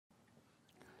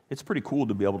It's pretty cool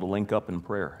to be able to link up in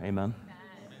prayer. Amen?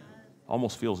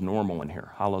 Almost feels normal in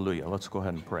here. Hallelujah. Let's go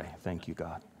ahead and pray. Thank you,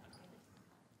 God.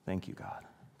 Thank you, God.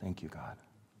 Thank you, God.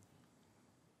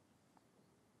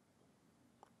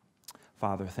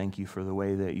 Father, thank you for the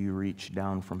way that you reached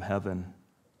down from heaven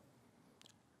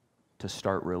to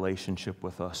start relationship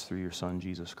with us through your Son,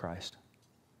 Jesus Christ.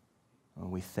 And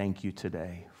we thank you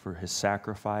today for his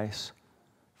sacrifice,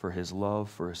 for his love,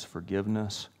 for his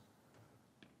forgiveness,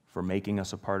 for making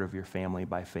us a part of your family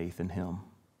by faith in him.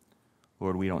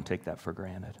 Lord, we don't take that for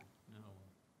granted. No.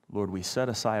 Lord, we set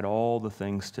aside all the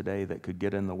things today that could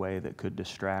get in the way, that could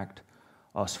distract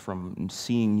us from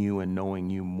seeing you and knowing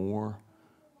you more.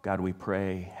 God, we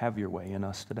pray, have your way in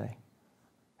us today.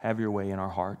 Have your way in our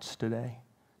hearts today.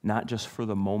 Not just for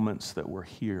the moments that we're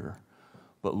here,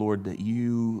 but Lord, that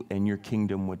you and your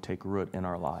kingdom would take root in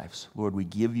our lives. Lord, we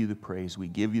give you the praise. We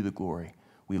give you the glory.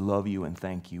 We love you and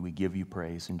thank you. We give you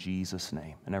praise in Jesus'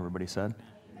 name. And everybody said?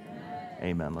 Amen.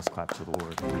 Amen. Let's clap to the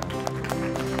Lord.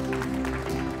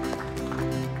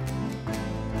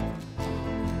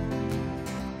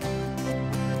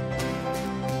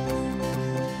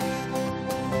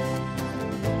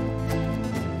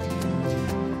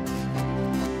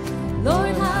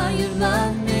 Lord, how you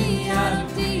love me, I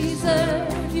don't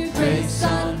deserve your grace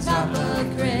on top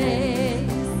of grace.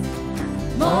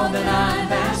 More than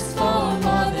I've asked for,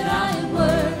 more than I am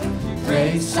worth,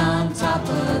 grace on top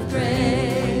of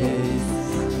grace.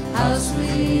 How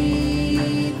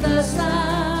sweet the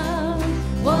sound,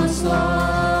 once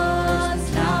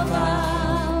lost, now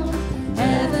found.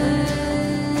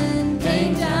 Heaven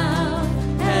came down,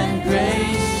 and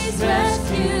grace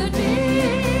rescued me.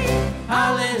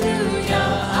 Hallelujah,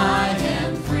 I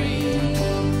am free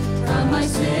from my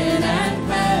sin and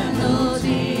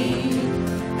penalty.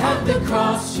 At the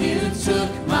cross you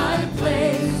took my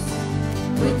place,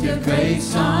 with your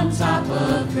grace on top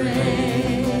of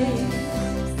grace.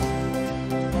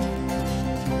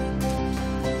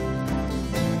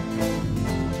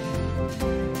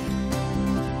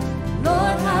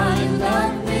 Lord, how you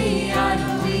love me, I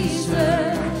don't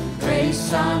deserve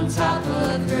grace on top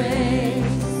of grace.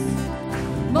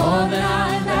 More than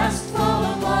I've asked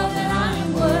for, more than I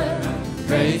am worth,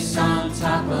 grace on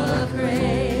top of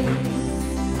grace.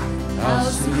 How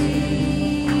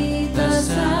sweet the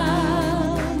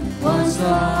sound, once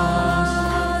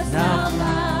lost, now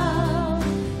found.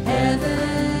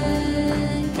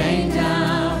 Heaven came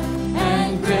down,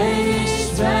 and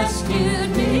grace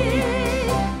rescued me.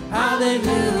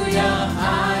 Hallelujah,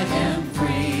 I am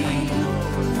free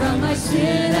from my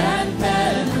sin and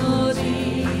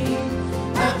penalty.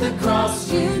 At the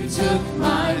cross you took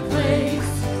my place,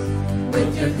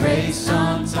 with your grace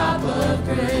on top of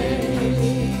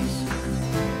grace.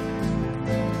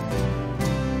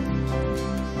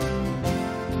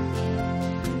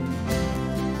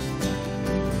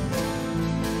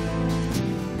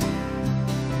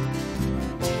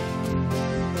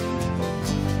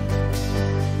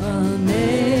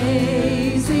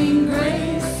 Amazing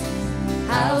grace,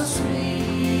 how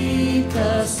sweet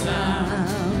the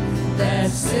sound that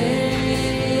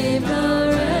saved a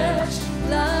wretch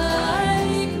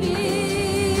like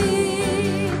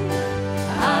me.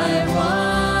 I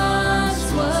once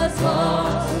was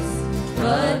lost,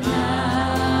 but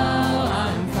now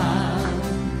I'm found.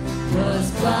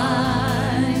 Was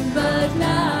blind, but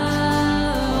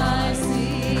now I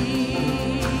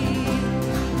see.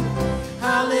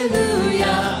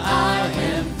 Hallelujah, I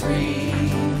am free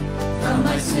from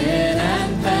my sin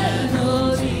and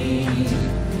penalty.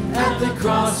 At the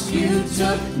cross you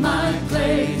took my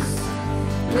place,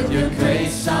 with your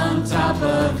grace on top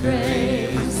of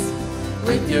grace.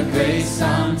 With your grace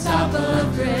on top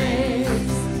of grace.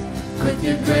 With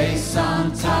your grace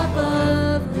on top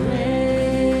of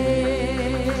grace.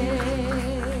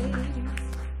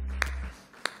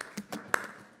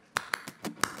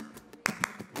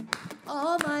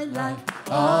 All my life,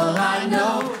 all I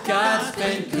know, God's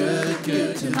been good,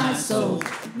 good to my soul.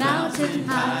 Mountain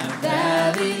high,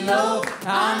 valley low,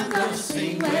 I'm gonna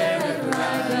sing wherever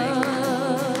I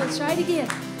go. Let's try it again.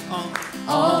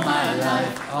 All my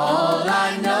life, all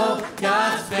I know,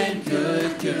 God's been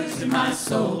good, good to my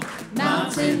soul.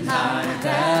 Mountain high,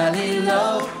 valley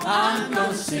low, I'm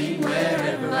gonna sing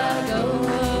wherever I go.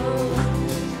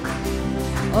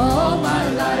 All my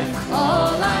life,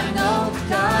 all I know,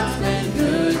 God's been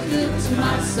good, good to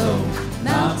my soul.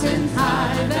 Mountain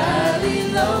high,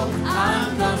 valley low,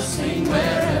 I'm gonna sing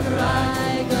wherever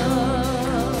I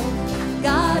go.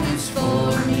 God is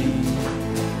for me,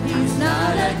 He's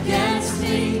not against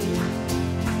me.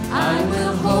 I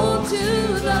will hold to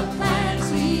the plans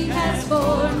He has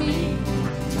for me.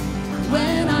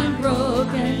 When I'm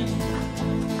broken,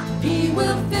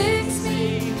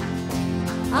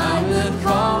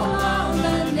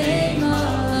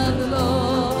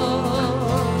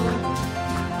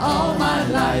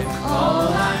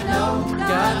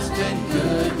 been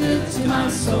good, good to my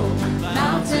soul.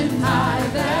 Mountain high,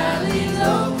 valley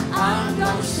low, I'm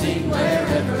gonna sing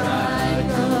wherever I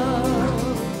go.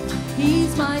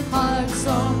 He's my heart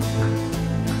song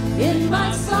in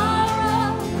my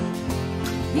sorrow.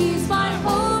 He's my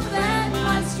hope and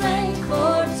my strength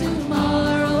for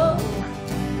tomorrow.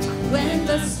 When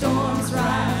the storms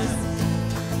rise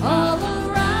all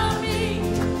around me,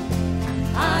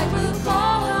 I will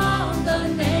call on the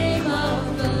name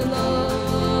of the Lord.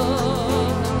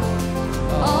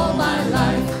 All my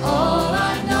life, all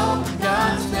I know,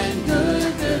 God's been good,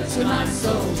 good to my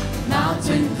soul.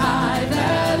 Mountain high,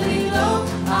 valley low,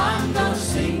 I'm gonna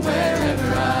sing wherever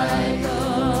I go.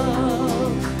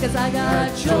 'Cause I got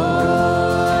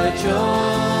joy,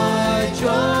 joy,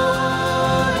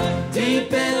 joy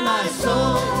deep in my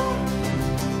soul.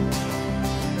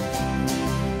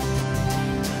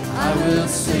 I will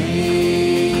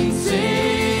sing,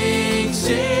 sing,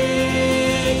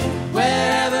 sing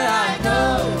wherever I go.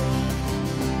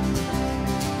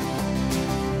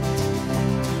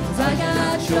 'Cause I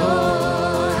got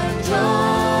joy,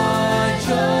 joy,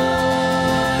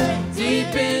 joy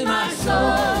deep in my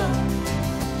soul.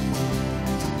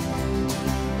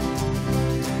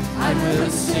 I will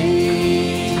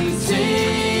sing,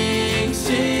 sing,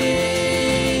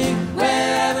 sing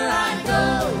wherever I go.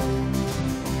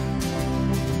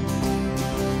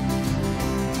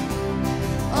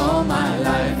 All my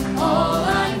life, all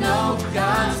I know,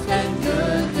 God's been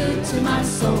good, good to my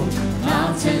soul.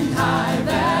 Mountain high,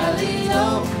 valley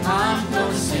low, I'm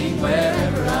gonna sing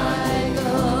wherever I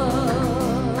go.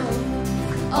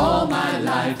 All my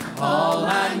life, all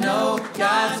I know,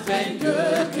 God's been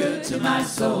good, good to my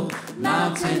soul.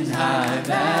 Mountain high,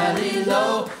 valley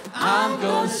low, I'm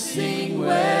gonna sing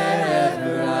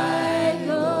wherever I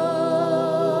go.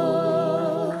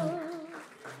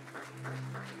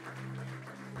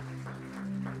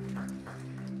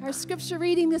 Our scripture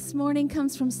reading this morning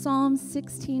comes from Psalm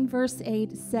 16, verse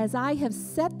 8. It says, I have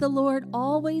set the Lord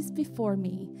always before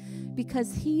me,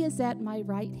 because he is at my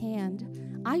right hand.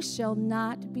 I shall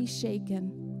not be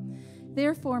shaken.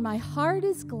 Therefore my heart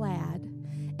is glad,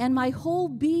 and my whole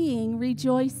being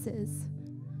rejoices.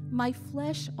 My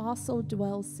flesh also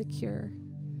dwells secure.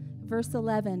 Verse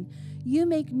 11, you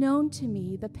make known to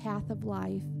me the path of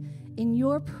life. In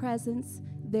your presence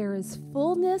there is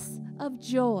fullness of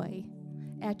joy.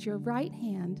 At your right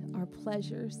hand are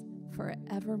pleasures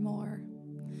forevermore.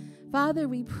 Father,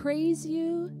 we praise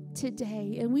you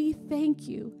today, and we thank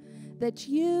you that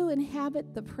you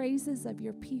inhabit the praises of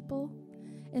your people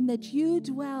and that you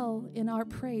dwell in our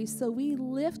praise. So we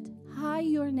lift high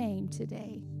your name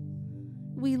today.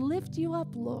 We lift you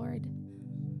up, Lord,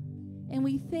 and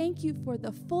we thank you for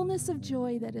the fullness of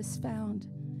joy that is found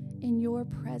in your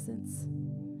presence,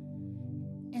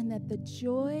 and that the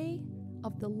joy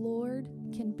of the Lord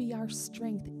can be our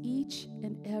strength each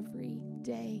and every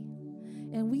day.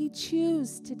 And we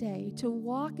choose today to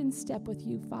walk in step with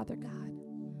you, Father God.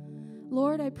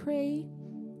 Lord, I pray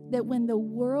that when the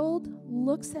world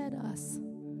looks at us,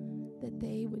 that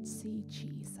they would see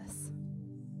Jesus.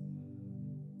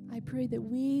 I pray that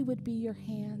we would be your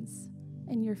hands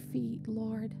and your feet,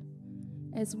 Lord,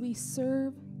 as we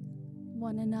serve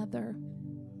one another.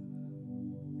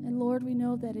 And Lord, we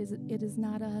know that it is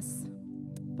not us,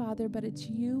 Father, but it's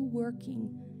you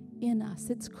working in us.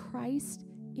 It's Christ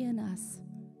in us,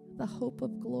 the hope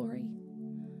of glory.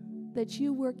 That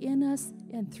you work in us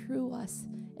and through us,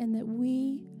 and that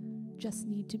we just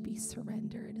need to be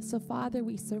surrendered. So, Father,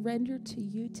 we surrender to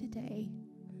you today.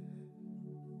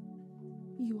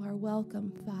 You are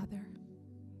welcome, Father.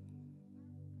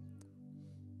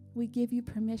 We give you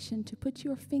permission to put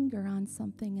your finger on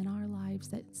something in our lives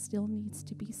that still needs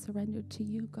to be surrendered to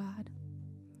you, God.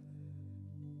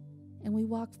 And we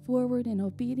walk forward in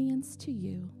obedience to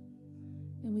you,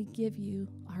 and we give you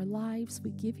our lives.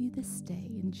 We give you this day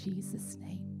in Jesus'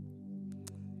 name.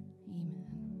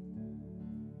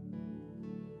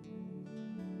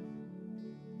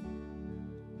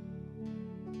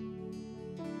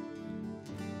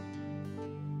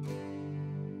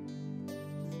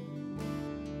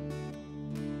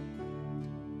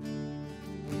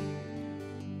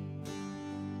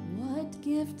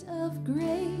 Gift of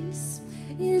grace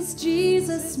is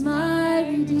Jesus my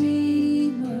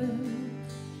Redeemer.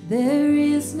 There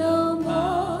is no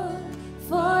more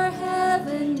for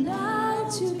heaven now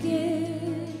to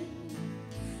give.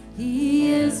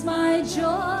 He is my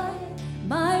joy,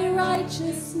 my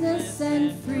righteousness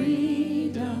and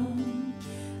freedom,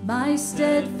 my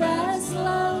steadfast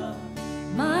love,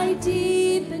 my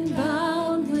deep and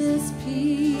boundless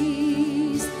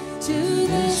peace. To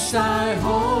this I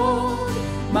hold,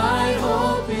 my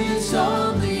hope is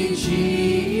only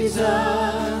Jesus,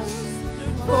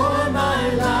 for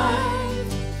my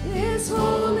life is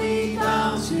wholly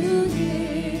bound to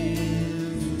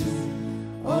give.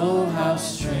 Oh, how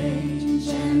strange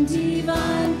and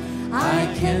divine,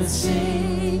 I can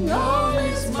sing, all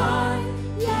is mine,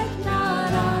 yet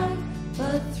not I,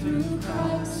 but through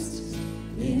Christ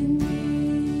in me.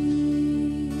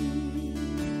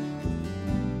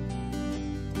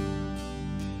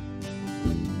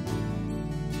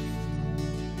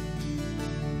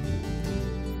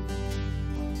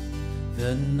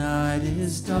 The night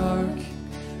is dark,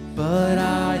 but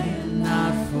I am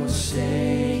not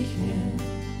forsaken,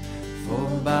 for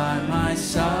by my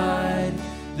side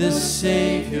the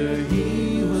Savior,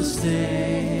 He will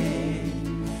stay.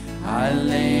 I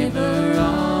labor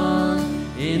on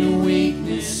in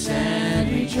weakness and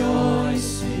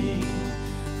rejoicing,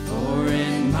 for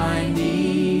in my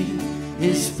need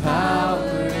His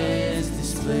power is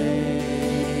displayed.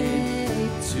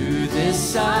 To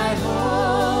this I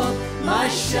hold, my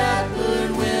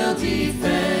shepherd will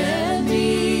defend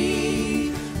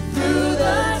me. Through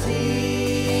the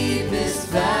deepest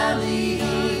valley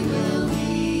He will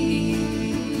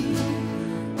lead.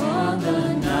 On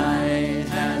the night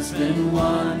has been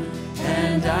won,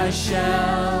 and I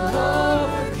shall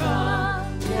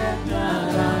overcome. Yet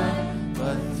not I,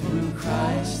 but through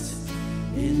Christ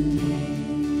in me.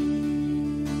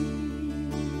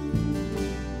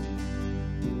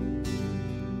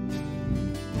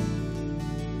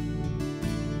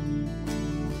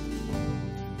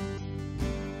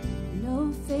 No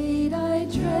fate I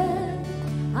dread,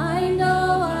 I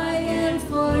know I am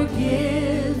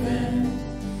forgiven.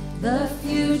 The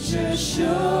future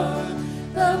sure,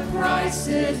 the price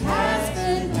it has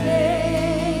been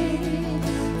paid.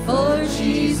 For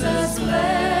Jesus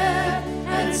bled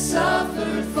and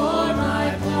suffered for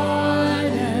my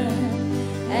pardon,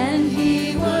 and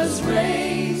He was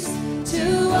raised to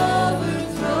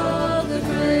overthrow the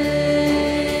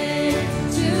grave.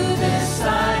 To this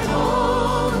I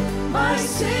hold, my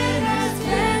sin has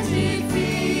been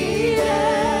defeated.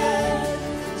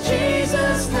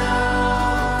 Jesus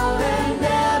now and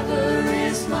ever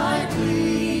is my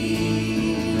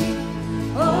plea.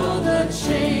 Oh, the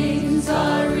chains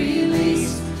are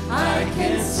released, I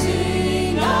can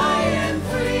sing, I am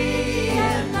free,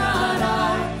 and not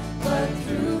I, but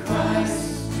through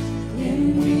Christ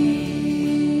in me.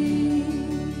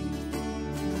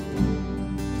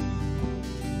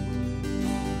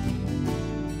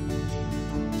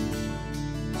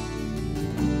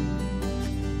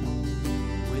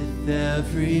 With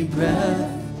every breath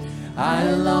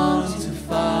I long to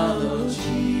follow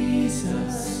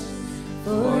Jesus,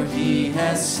 for He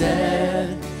has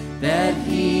said that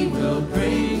He will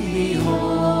bring me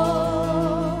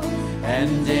home.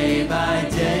 And day by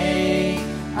day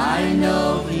I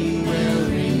know He will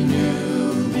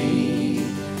renew me,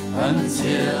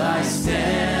 until I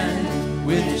stand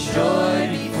with joy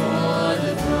before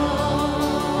the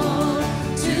throne.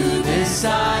 To this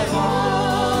I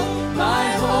hold,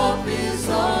 my hope is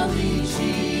only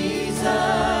Jesus.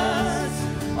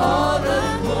 All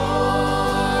the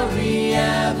glory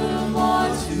evermore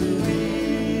to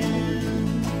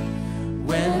Him.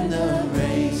 When the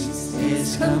race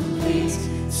is complete,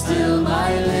 still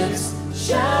my lips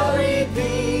shall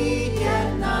repeat,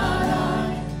 yet not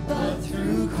I, but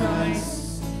through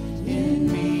Christ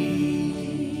in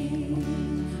me.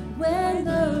 When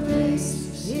the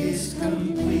race is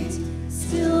complete,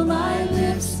 still my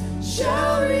lips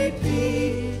shall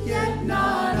repeat, yet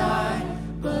not I,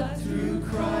 but through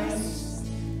Christ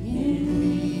in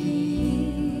me.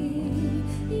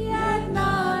 Yet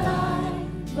not I,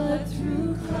 but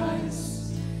through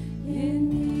Christ in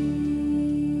me.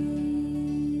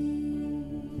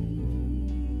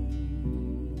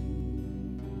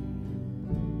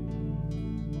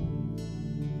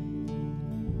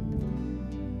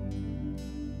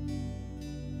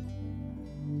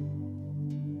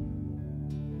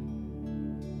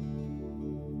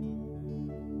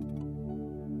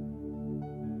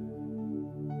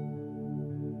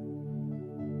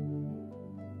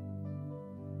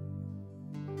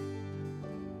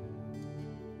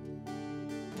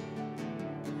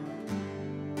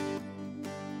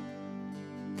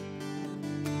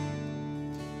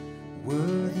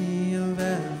 Worthy of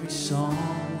every song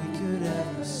we could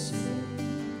ever sing,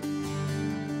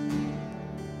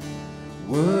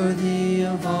 worthy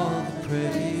of all the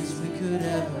praise we could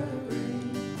ever bring,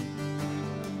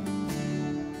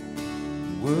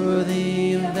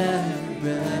 worthy of every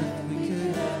breath we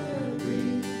could ever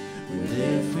breathe. We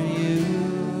live for You.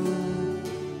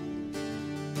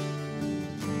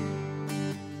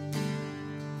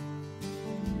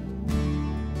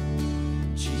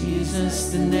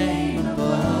 Jesus, the name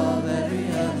above every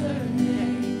other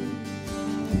name.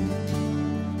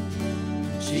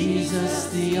 Jesus,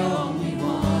 the only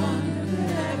one who could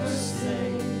ever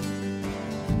save.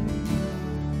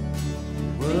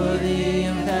 Worthy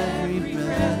of every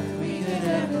breath we could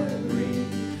ever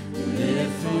breathe. We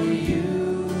live for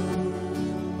you.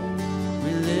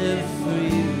 We live for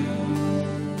you.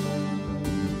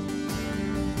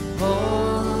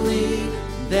 Holy,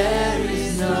 there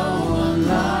is no one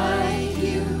like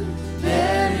you.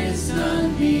 There is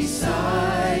none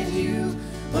beside you.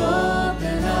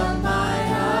 Open up my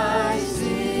eyes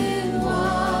in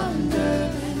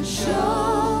wonder and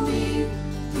show me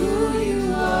who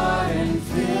you are and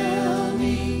fill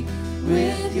me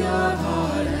with your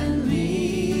heart and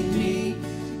lead me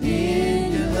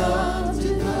in your love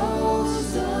to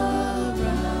those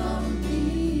around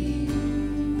me.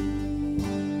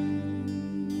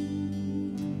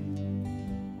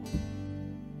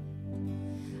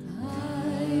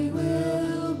 I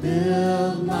will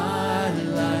build my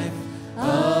life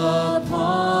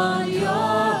upon your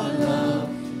love.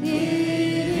 It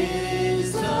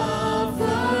is a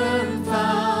firm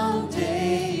foundation.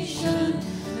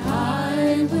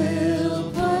 I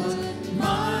will put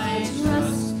my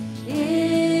trust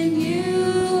in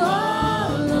you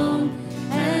alone,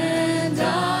 and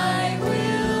I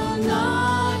will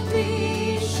not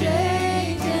be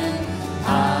shaken.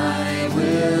 I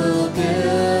will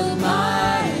build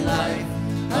my life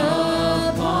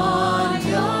upon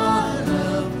your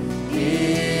love.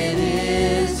 It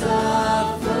is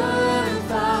a firm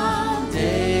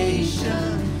foundation.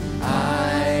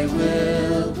 I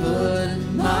will put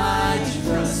my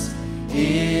trust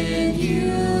in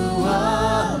you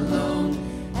alone,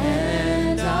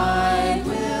 and I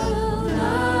will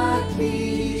not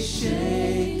be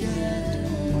shaken.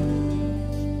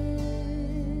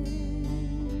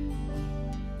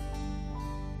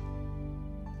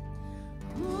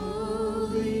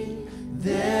 Holy,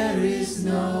 there is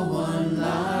no one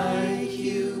like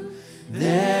you.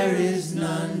 There is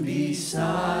none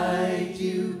beside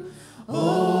you.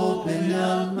 Open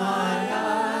up my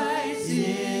eyes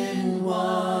in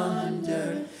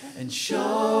wonder and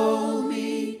show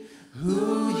me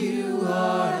who you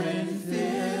are and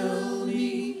fill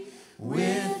me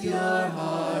with your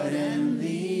heart and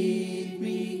lead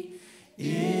me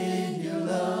in your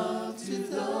love to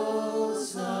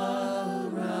those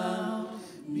around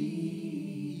me.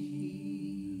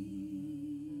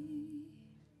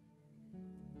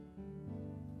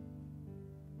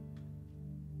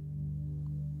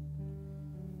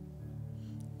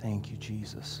 Thank you,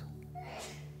 Jesus.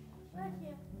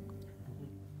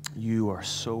 You are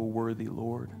so worthy,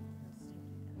 Lord.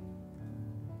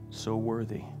 So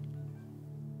worthy.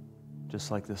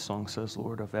 Just like this song says,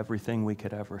 Lord, of everything we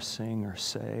could ever sing or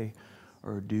say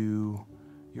or do,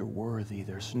 you're worthy.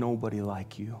 There's nobody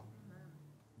like you.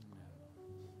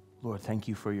 Lord, thank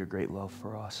you for your great love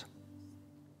for us.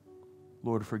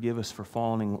 Lord, forgive us for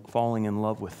falling in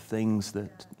love with things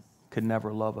that could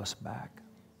never love us back.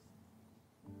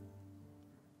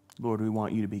 Lord, we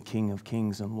want you to be King of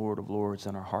Kings and Lord of Lords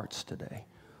in our hearts today.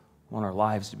 We want our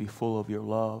lives to be full of your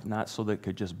love, not so that it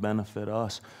could just benefit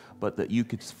us, but that you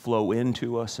could flow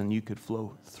into us and you could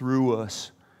flow through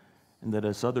us, and that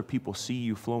as other people see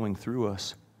you flowing through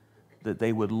us, that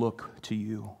they would look to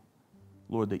you.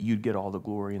 Lord, that you'd get all the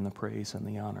glory and the praise and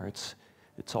the honor. It's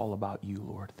all about you,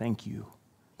 Lord. Thank you.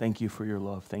 Thank you for your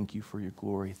love. Thank you for your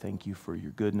glory. Thank you for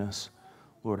your goodness.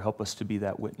 Lord, help us to be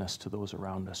that witness to those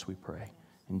around us, we pray.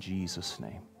 In Jesus'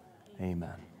 name,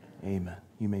 amen. Amen.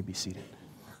 You may be seated.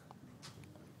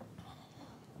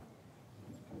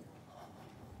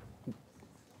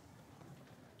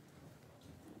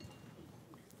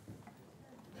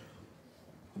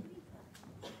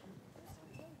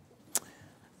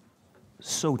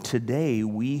 So today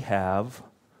we have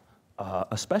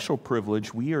a special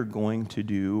privilege. We are going to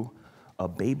do a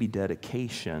baby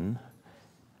dedication.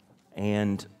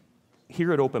 And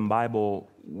here at Open Bible,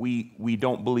 we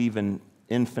don't believe in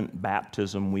infant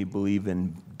baptism. We believe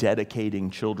in dedicating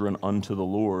children unto the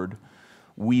Lord.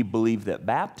 We believe that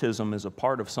baptism is a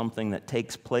part of something that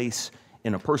takes place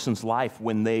in a person's life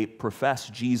when they profess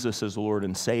Jesus as Lord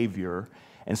and Savior.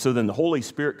 And so then the Holy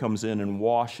Spirit comes in and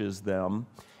washes them.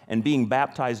 And being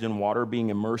baptized in water, being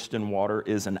immersed in water,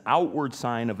 is an outward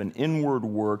sign of an inward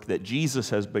work that Jesus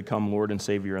has become Lord and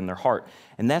Savior in their heart.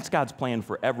 And that's God's plan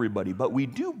for everybody. But we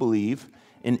do believe,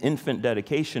 in infant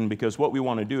dedication, because what we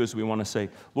want to do is we want to say,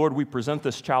 Lord, we present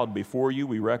this child before you.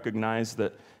 We recognize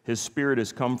that his spirit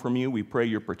has come from you. We pray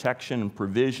your protection and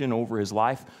provision over his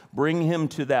life. Bring him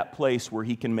to that place where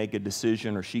he can make a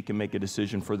decision, or she can make a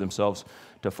decision for themselves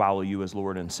to follow you as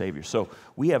Lord and Savior. So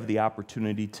we have the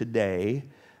opportunity today,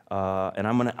 and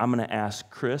I'm gonna ask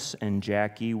Chris and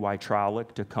Jackie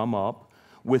Wytrolick to come up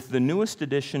with the newest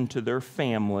addition to their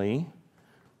family,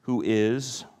 who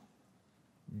is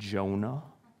Jonah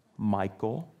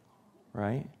Michael,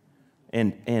 right?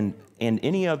 And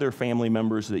any other family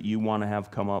members that you want to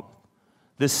have come up.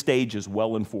 This stage is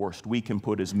well enforced. We can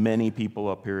put as many people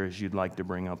up here as you'd like to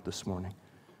bring up this morning.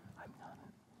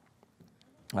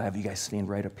 I have you guys stand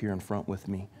right up here in front with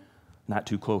me. Not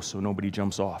too close so nobody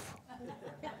jumps off.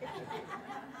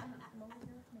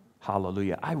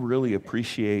 Hallelujah. I really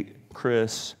appreciate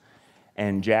Chris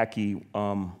and Jackie.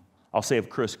 I'll say of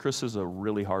Chris is a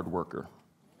really hard worker.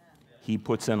 He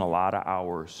puts in a lot of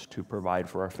hours to provide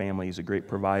for our family. He's a great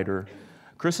provider.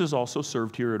 Chris has also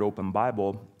served here at Open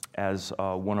Bible as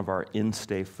one of our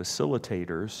in-stay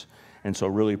facilitators, and so I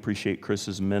really appreciate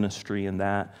Chris's ministry in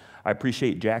that. I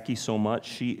appreciate Jackie so much.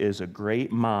 She is a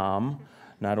great mom.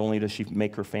 Not only does she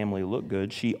make her family look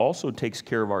good, she also takes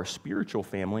care of our spiritual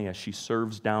family as she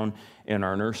serves down in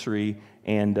our nursery,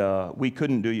 and we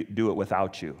couldn't do it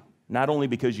without you. Not only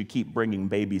because you keep bringing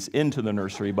babies into the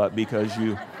nursery, but because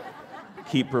you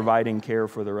keep providing care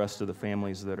for the rest of the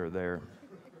families that are there.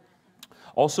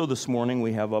 Also this morning,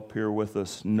 we have up here with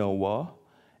us Noah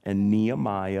and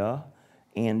Nehemiah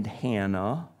and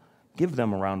Hannah. Give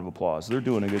them a round of applause. They're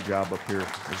doing a good job up here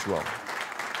as well.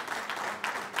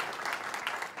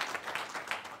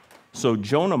 So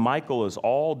Jonah Michael is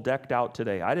all decked out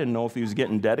today. I didn't know if he was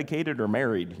getting dedicated or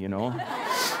married, you know.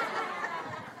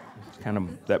 It's kind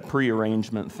of that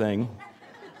prearrangement thing.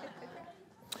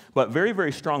 But very,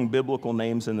 very strong biblical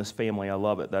names in this family. I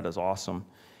love it. That is awesome.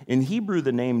 In Hebrew,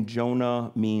 the name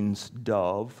Jonah means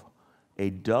dove. A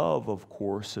dove, of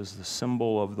course, is the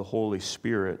symbol of the Holy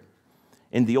Spirit.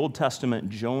 In the Old Testament,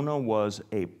 Jonah was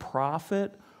a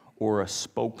prophet or a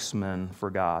spokesman for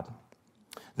God.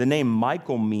 The name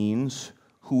Michael means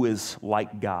who is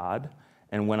like God.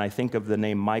 And when I think of the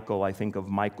name Michael, I think of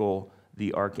Michael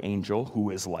the archangel, who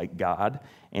is like God,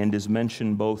 and is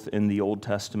mentioned both in the Old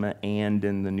Testament and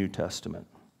in the New Testament.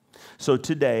 So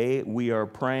today, we are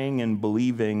praying and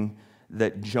believing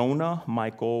that Jonah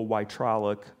Michael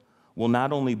Wytrolick will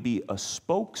not only be a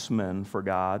spokesman for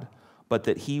God, but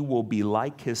that he will be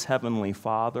like his heavenly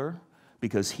Father,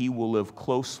 because he will live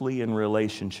closely in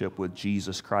relationship with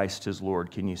Jesus Christ, his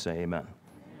Lord. Can you say amen?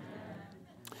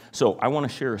 So I want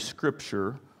to share a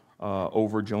scripture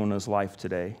over Jonah's life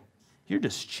today. You're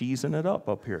just cheesing it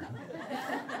up here.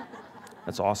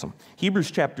 That's awesome. Hebrews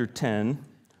chapter 10,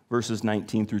 verses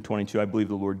 19 through 22. I believe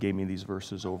the Lord gave me these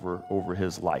verses over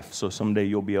his life. So someday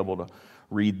you'll be able to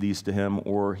read these to him,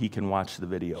 or he can watch the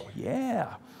video.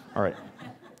 Yeah. All right.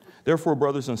 Therefore,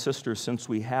 brothers and sisters, since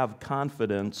we have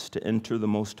confidence to enter the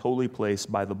most holy place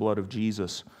by the blood of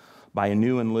Jesus, by a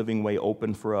new and living way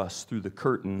opened for us through the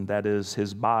curtain, that is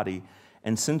his body,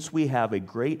 and since we have a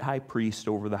great high priest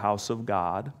over the house of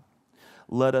God,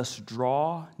 let us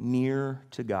draw near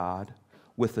to God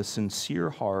with a sincere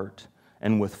heart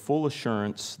and with full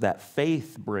assurance that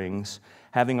faith brings,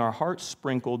 having our hearts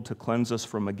sprinkled to cleanse us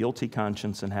from a guilty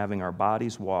conscience and having our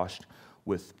bodies washed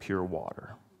with pure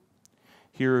water.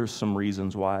 Here are some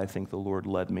reasons why I think the Lord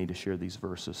led me to share these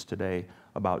verses today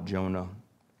about Jonah.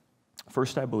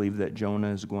 First, I believe that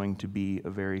Jonah is going to be a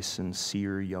very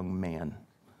sincere young man.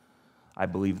 I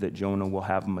believe that Jonah will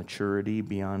have maturity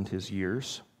beyond his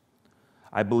years.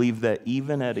 I believe that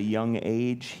even at a young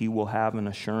age, he will have an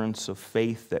assurance of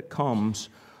faith that comes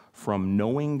from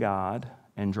knowing God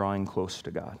and drawing close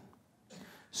to God.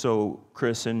 So,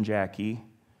 Chris and Jackie,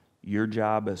 your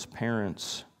job as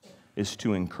parents is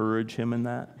to encourage him in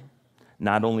that.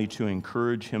 Not only to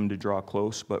encourage him to draw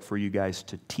close, but for you guys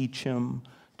to teach him,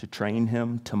 to train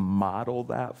him, to model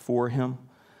that for him.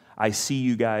 I see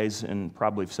you guys, and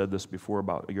probably have said this before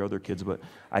about your other kids, but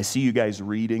I see you guys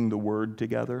reading the Word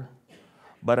together.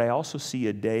 But I also see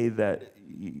a day that,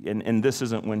 and this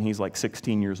isn't when he's like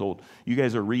 16 years old. You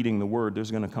guys are reading the Word.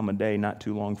 There's going to come a day not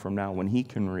too long from now when he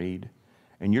can read,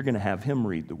 and you're going to have him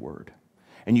read the Word.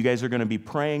 And you guys are going to be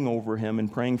praying over him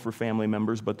and praying for family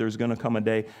members, but there's going to come a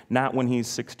day, not when he's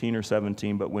 16 or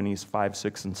 17, but when he's 5,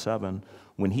 6, and 7,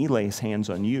 when he lays hands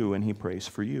on you and he prays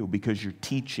for you because you're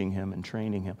teaching him and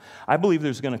training him. I believe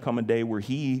there's going to come a day where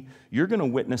you're going to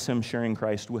witness him sharing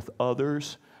Christ with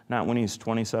others, not when he's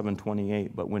 27,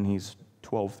 28, but when he's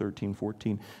 12, 13,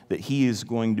 14, that he is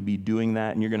going to be doing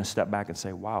that, and you're going to step back and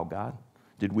say, wow, God,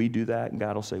 Did we do that? And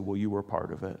God will say, well, you were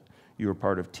part of it. You were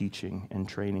part of teaching and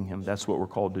training him. That's what we're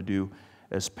called to do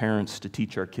as parents, to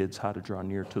teach our kids how to draw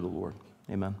near to the Lord.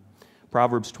 Amen.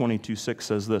 Proverbs 22:6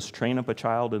 says this, train up a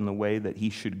child in the way that he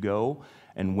should go,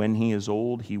 and when he is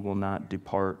old, he will not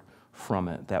depart from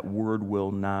it. That word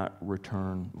will not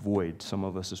return void. Some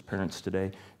of us as parents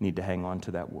today need to hang on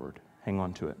to that word. Hang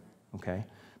on to it, okay?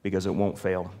 Because it won't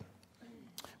fail.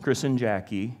 Chris and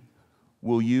Jackie,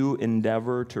 will you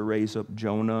endeavor to raise up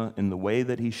Jonah in the way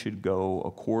that he should go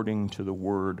according to the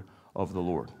word of the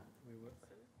Lord?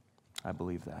 I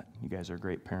believe that. You guys are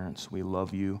great parents. We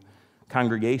love you.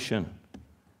 Congregation,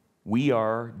 we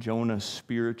are Jonah's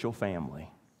spiritual family.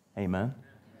 Amen?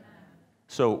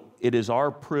 So it is our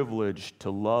privilege to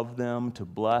love them, to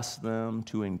bless them,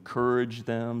 to encourage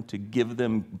them, to give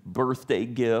them birthday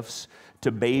gifts,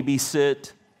 to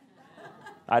babysit.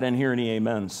 I didn't hear any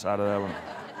amens out of that one.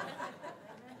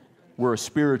 We're a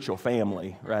spiritual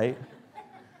family, right?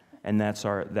 And that's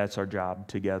our job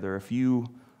together. If you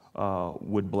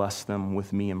would bless them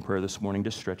with me in prayer this morning,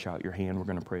 just stretch out your hand. We're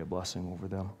going to pray a blessing over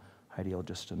them. Heidi, I'll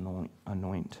just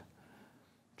anoint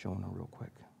Jonah real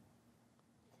quick.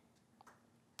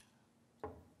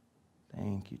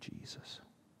 Thank you, Jesus.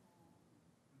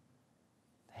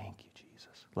 Thank you,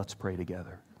 Jesus. Let's pray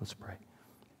together. Let's pray.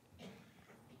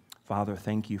 Father,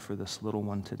 thank you for this little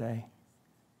one today.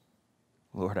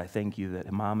 Lord, I thank you that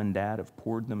mom and dad have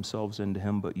poured themselves into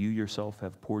him, but you yourself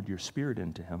have poured your spirit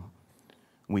into him.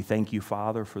 We thank you,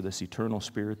 Father, for this eternal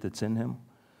spirit that's in him.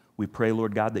 We pray,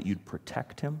 Lord God, that you'd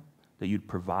protect him, that you'd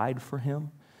provide for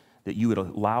him, that you would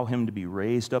allow him to be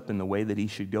raised up in the way that he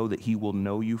should go, that he will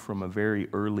know you from a very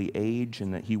early age,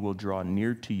 and that he will draw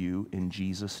near to you in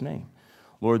Jesus' name.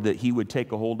 Lord, that he would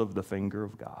take a hold of the finger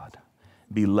of God,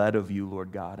 be led of you,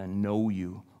 Lord God, and know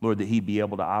you. Lord, that he'd be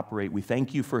able to operate. We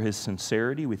thank you for his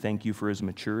sincerity. We thank you for his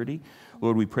maturity.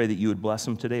 Lord, we pray that you would bless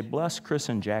him today. Bless Chris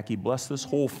and Jackie. Bless this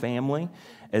whole family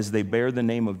as they bear the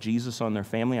name of Jesus on their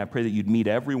family. I pray that you'd meet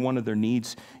every one of their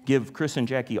needs. Give Chris and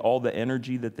Jackie all the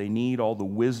energy that they need, all the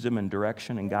wisdom and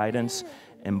direction and guidance,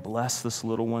 and bless this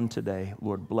little one today.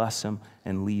 Lord, bless him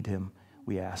and lead him,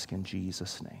 we ask in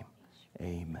Jesus' name.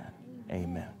 Amen.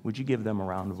 Amen. Would you give them a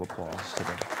round of applause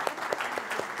today?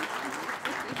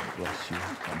 God bless you.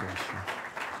 God bless you.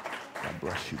 God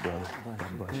bless you, brother.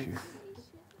 God bless you.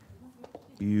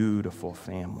 Beautiful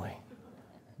family.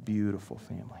 Beautiful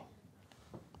family.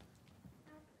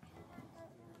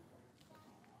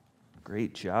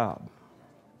 Great job.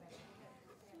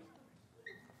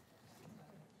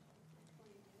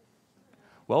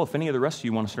 Well, if any of the rest of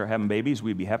you want to start having babies,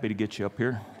 we'd be happy to get you up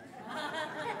here.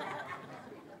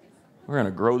 We're going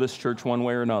to grow this church one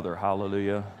way or another.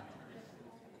 Hallelujah.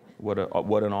 What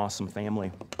an awesome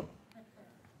family.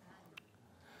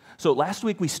 So last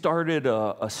week we started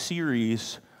a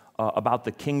series about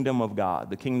the kingdom of God,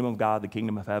 the kingdom of God, the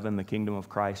kingdom of heaven, the kingdom of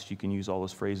Christ. You can use all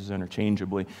those phrases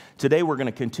interchangeably. Today we're going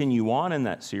to continue on in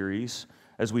that series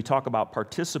as we talk about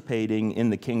participating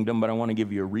in the kingdom, but I want to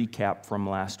give you a recap from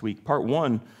last week. Part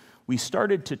 1, we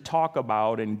started to talk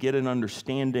about and get an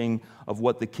understanding of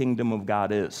what the kingdom of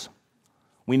God is.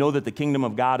 We know that the kingdom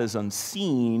of God is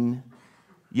unseen,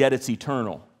 yet it's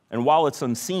eternal. And while it's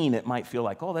unseen, it might feel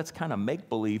like, oh, that's kind of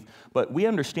make-believe. But we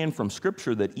understand from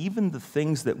Scripture that even the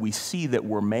things that we see that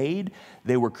were made,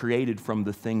 they were created from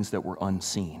the things that were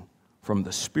unseen, from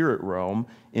the spirit realm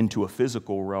into a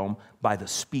physical realm by the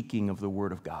speaking of the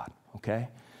Word of God, okay?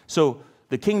 So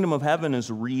the kingdom of heaven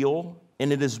is real,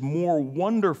 and it is more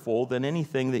wonderful than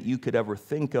anything that you could ever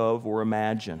think of or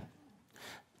imagine.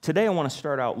 Today I want to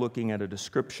start out looking at a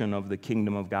description of the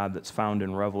kingdom of God that's found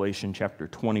in Revelation chapter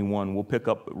 21. We'll pick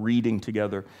up reading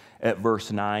together at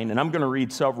verse 9, and I'm going to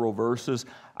read several verses.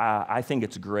 I think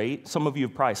it's great. Some of you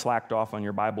have probably slacked off on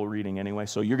your Bible reading anyway,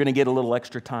 so you're going to get a little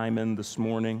extra time in this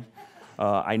morning.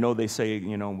 I know they say,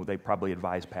 they probably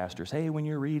advise pastors, hey, when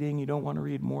you're reading, you don't want to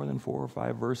read more than 4 or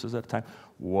 5 verses at a time.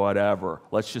 Whatever.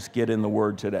 Let's just get in the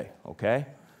Word today, okay?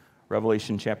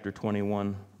 Revelation chapter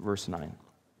 21, verse 9.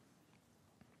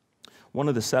 One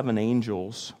of the 7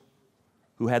 angels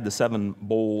who had the 7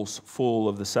 bowls full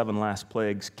of the 7 last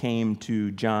plagues came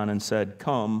to John and said,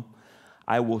 "Come,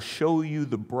 I will show you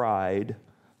the bride,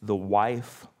 the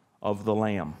wife of the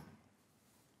Lamb."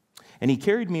 And he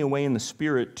carried me away in the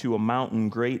Spirit to a mountain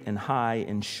great and high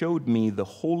and showed me the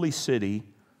holy city,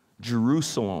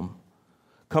 Jerusalem,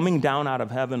 coming down out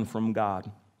of heaven from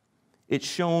God. It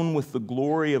shone with the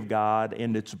glory of God,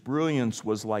 and its brilliance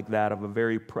was like that of a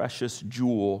very precious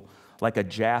jewel, like a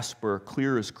jasper,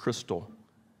 clear as crystal.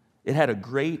 It had a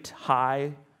great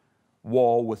high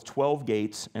wall with 12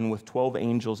 gates and with 12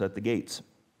 angels at the gates.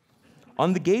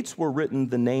 On the gates were written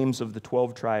the names of the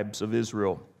 12 tribes of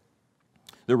Israel.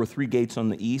 There were 3 gates on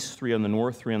the east, 3 on the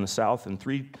north, 3 on the south, and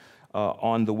 3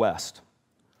 on the west.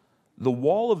 The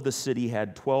wall of the city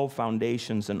had 12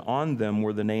 foundations, and on them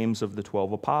were the names of the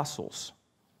 12 apostles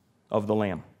of the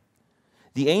Lamb.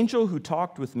 The angel who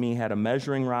talked with me had a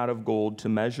measuring rod of gold to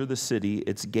measure the city,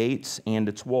 its gates, and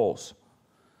its walls.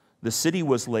 The city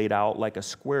was laid out like a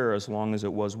square as long as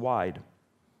it was wide.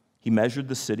 He measured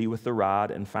the city with the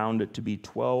rod and found it to be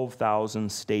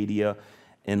 12,000 stadia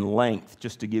in length.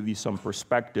 Just to give you some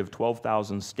perspective,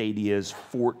 12,000 stadia is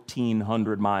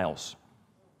 1,400 miles.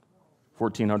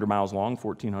 1,400 miles long,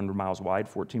 1,400 miles wide,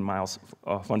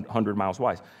 1,400 miles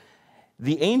wide.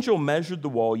 The angel measured the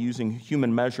wall using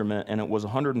human measurement, and it was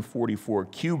 144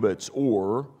 cubits,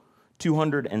 or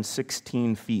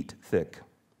 216 feet thick.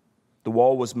 The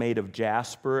wall was made of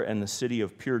jasper, and the city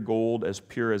of pure gold, as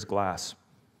pure as glass.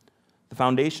 The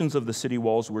foundations of the city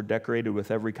walls were decorated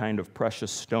with every kind of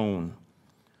precious stone.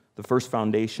 The first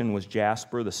foundation was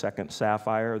jasper, the second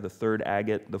sapphire, the third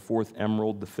agate, the fourth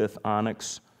emerald, the fifth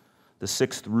onyx, the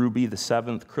sixth ruby, the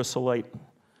seventh chrysolite,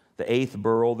 the eighth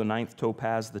beryl, the ninth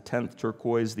topaz, the 10th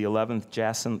turquoise, the 11th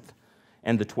jacinth,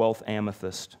 and the 12th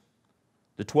amethyst.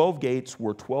 The 12 gates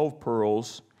were 12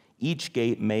 pearls, each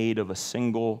gate made of a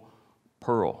single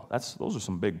pearl. Those are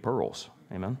some big pearls.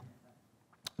 Amen.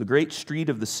 The great street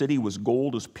of the city was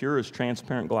gold as pure as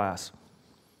transparent glass.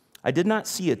 I did not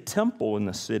see a temple in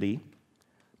the city,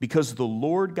 because the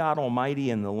Lord God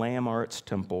Almighty and the Lamb are its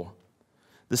temple.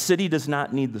 The city does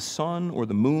not need the sun or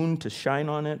the moon to shine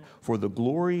on it, for the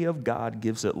glory of God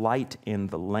gives it light, and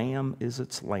the Lamb is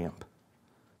its lamp.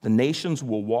 The nations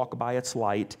will walk by its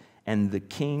light, and the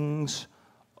kings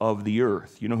of the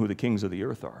earth. You know who the kings of the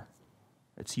earth are?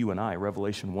 It's you and I,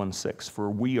 Revelation 1:6.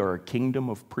 For we are a kingdom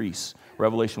of priests.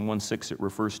 Revelation 1:6, it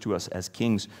refers to us as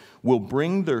kings. Will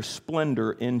bring their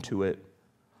splendor into it.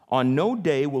 On no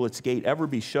day will its gate ever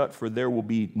be shut, for there will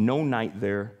be no night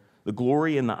there. The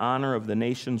glory and the honor of the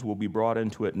nations will be brought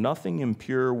into it. Nothing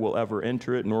impure will ever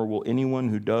enter it, nor will anyone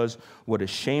who does what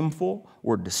is shameful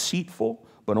or deceitful,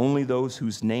 but only those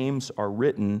whose names are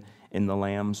written in the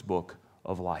Lamb's book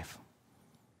of life.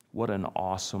 What an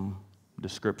awesome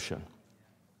description.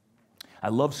 I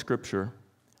love Scripture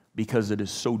because it is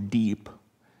so deep.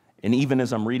 And even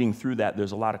as I'm reading through that,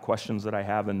 there's a lot of questions that I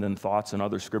have, and then thoughts and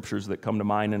other scriptures that come to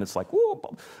mind, and it's like,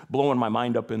 whoa, blowing my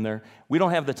mind up in there. We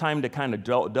don't have the time to kind of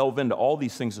delve into all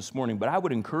these things this morning, but I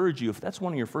would encourage you, if that's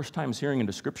one of your first times hearing a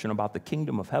description about the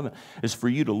kingdom of heaven, is for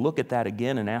you to look at that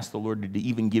again and ask the Lord to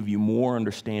even give you more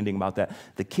understanding about that.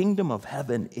 The kingdom of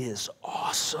heaven is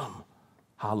awesome.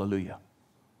 Hallelujah.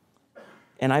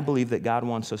 And I believe that God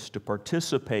wants us to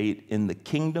participate in the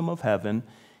kingdom of heaven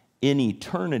in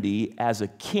eternity as a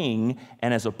king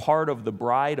and as a part of the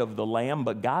bride of the Lamb,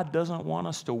 but God doesn't want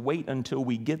us to wait until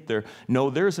we get there.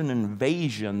 No, there's an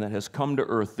invasion that has come to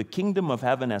earth. The kingdom of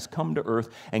heaven has come to earth,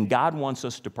 and God wants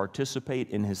us to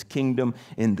participate in His kingdom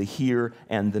in the here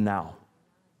and the now.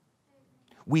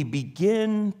 We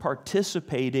begin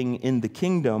participating in the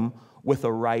kingdom with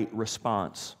a right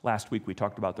response. Last week we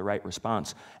talked about the right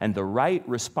response, and the right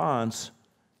response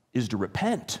is to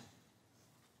repent.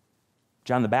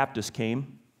 John the Baptist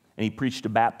came, and he preached a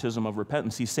baptism of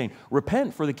repentance. He's saying,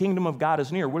 repent, for the kingdom of God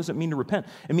is near. What does it mean to repent?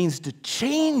 It means to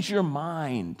change your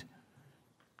mind.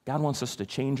 God wants us to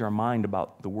change our mind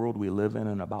about the world we live in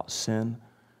and about sin,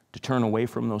 to turn away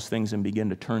from those things and begin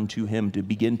to turn to Him, to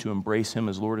begin to embrace Him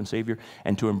as Lord and Savior,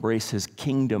 and to embrace His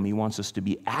kingdom. He wants us to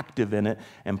be active in it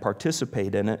and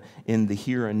participate in it in the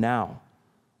here and now.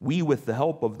 We, with the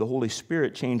help of the Holy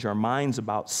Spirit, change our minds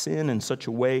about sin in such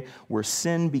a way where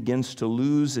sin begins to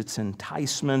lose its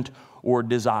enticement or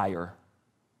desire.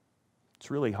 It's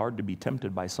really hard to be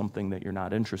tempted by something that you're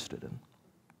not interested in.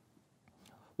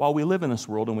 While we live in this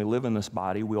world and we live in this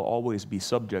body, we'll always be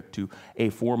subject to a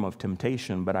form of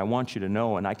temptation. But I want you to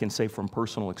know, and I can say from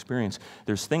personal experience,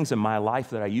 there's things in my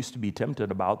life that I used to be tempted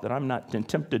about that I'm not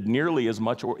tempted nearly as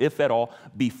much, or if at all,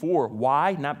 before.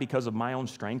 Why? Not because of my own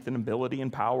strength and ability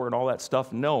and power and all that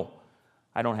stuff. No,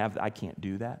 I can't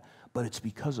do that. But it's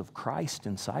because of Christ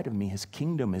inside of me, His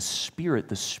kingdom, His Spirit,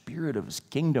 the Spirit of His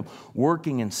kingdom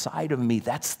working inside of me.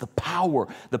 That's the power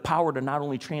to not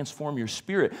only transform your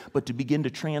spirit, but to begin to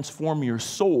transform your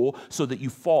soul so that you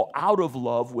fall out of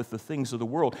love with the things of the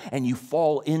world and you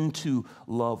fall into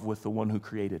love with the one who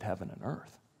created heaven and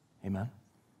earth. Amen?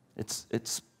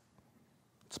 It's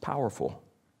powerful,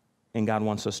 and God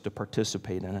wants us to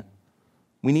participate in it.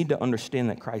 We need to understand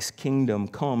that Christ's kingdom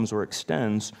comes or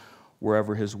extends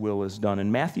wherever His will is done.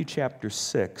 In Matthew chapter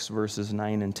 6, verses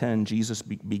 9 and 10, Jesus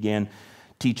began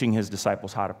teaching His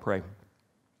disciples how to pray.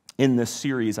 In this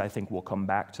series, I think we'll come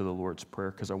back to the Lord's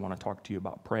Prayer because I want to talk to you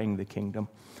about praying the kingdom.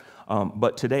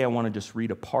 But today I want to just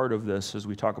read a part of this as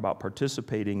we talk about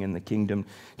participating in the kingdom.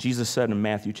 Jesus said in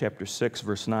Matthew chapter 6,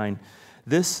 verse 9,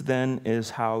 "This then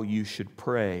is how you should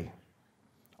pray.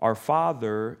 Our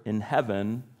Father in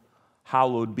heaven,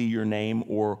 hallowed be your name,"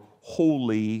 or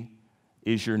holy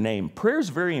is your name. Prayer is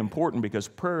very important because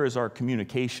prayer is our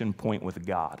communication point with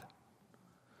God.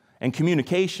 And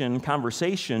communication,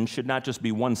 conversation should not just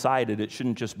be one-sided. It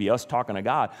shouldn't just be us talking to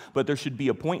God, but there should be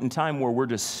a point in time where we're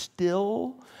just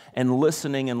still and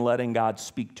listening and letting God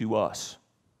speak to us.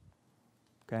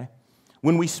 Okay?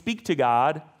 When we speak to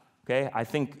God, okay, I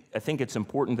think it's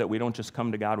important that we don't just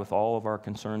come to God with all of our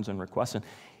concerns and requests. And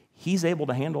He's able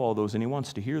to handle all those, and He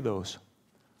wants to hear those.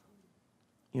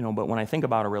 But when I think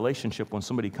about a relationship, when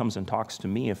somebody comes and talks to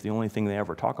me, if the only thing they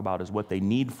ever talk about is what they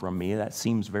need from me, that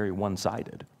seems very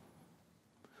one-sided.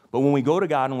 But when we go to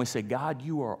God and we say, "God,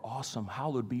 you are awesome.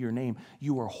 Hallowed be your name.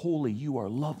 You are holy. You are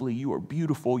lovely. You are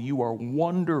beautiful. You are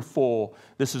wonderful."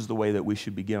 This is the way that we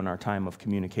should begin our time of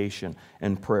communication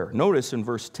and prayer. Notice in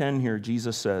verse 10 here,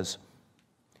 Jesus says,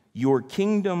 "Your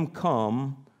kingdom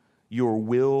come, your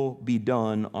will be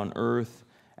done on earth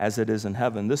as it is in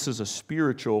heaven." This is a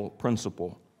spiritual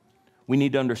principle. We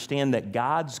need to understand that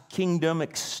God's kingdom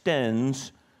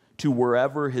extends to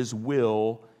wherever His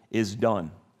will is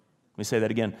done. Let me say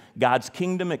that again. God's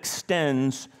kingdom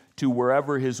extends to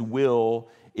wherever His will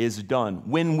is done.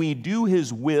 When we do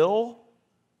His will,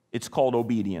 it's called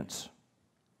obedience.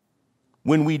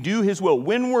 When we do His will,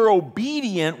 when we're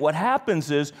obedient, what happens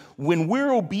is when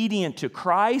we're obedient to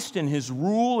Christ and His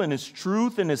rule and His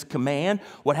truth and His command,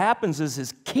 what happens is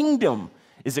His kingdom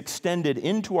is extended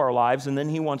into our lives, and then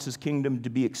He wants His kingdom to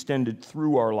be extended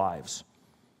through our lives.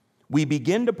 We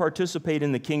begin to participate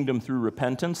in the kingdom through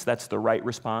repentance. That's the right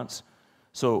response.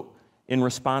 So in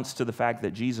response to the fact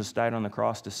that Jesus died on the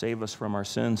cross to save us from our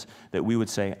sins, that we would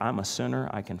say, "I'm a sinner.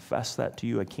 I confess that to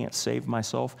you. I can't save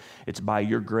myself. It's by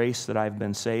your grace that I've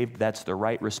been saved." That's the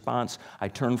right response. I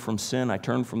turn from sin, I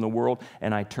turn from the world,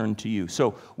 and I turn to you.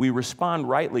 So we respond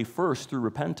rightly first through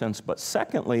repentance, but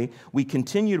secondly, we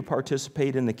continue to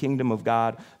participate in the kingdom of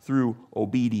God through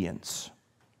obedience.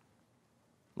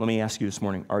 Let me ask you this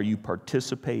morning, are you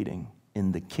participating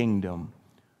in the kingdom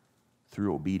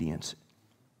through obedience?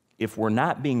 If we're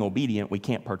not being obedient, we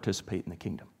can't participate in the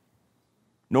kingdom.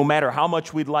 No matter how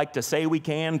much we'd like to say we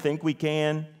can, think we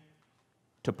can,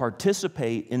 to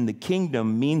participate in the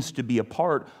kingdom means to be a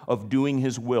part of doing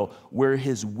His will. Where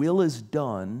His will is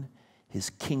done, His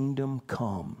kingdom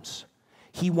comes.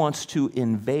 He wants to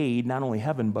invade not only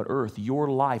heaven but earth, your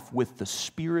life with the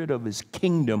spirit of His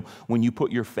kingdom when you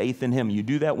put your faith in Him. You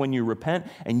do that when you repent,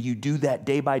 and you do that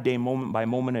day by day, moment by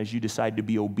moment as you decide to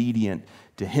be obedient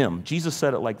to Him. Jesus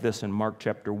said it like this in Mark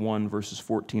chapter 1, verses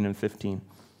 14 and 15.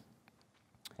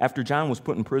 After John was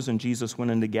put in prison, Jesus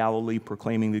went into Galilee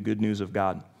proclaiming the good news of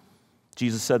God.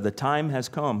 Jesus said, "The time has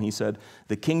come," He said,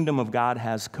 "the kingdom of God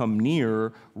has come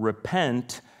near.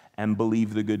 Repent and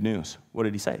believe the good news." What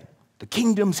did He say? The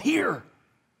kingdom's here.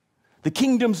 The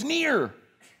kingdom's near.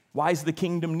 Why is the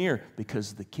kingdom near?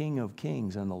 Because the King of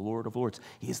Kings and the Lord of Lords,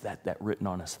 He's that written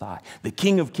on His thigh. The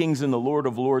King of Kings and the Lord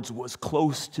of Lords was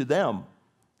close to them.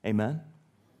 Amen?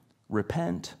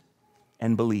 Repent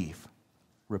and believe.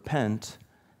 Repent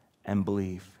and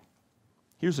believe.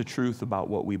 Here's the truth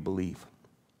about what we believe.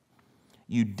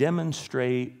 You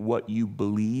demonstrate what you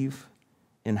believe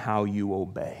in how you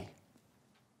obey.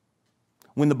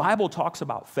 When the Bible talks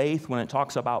about faith, when it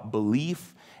talks about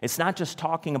belief, it's not just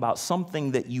talking about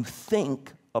something that you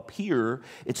think up here.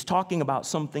 It's talking about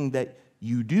something that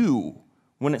you do.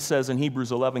 When it says in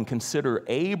Hebrews 11, "Consider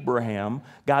Abraham,"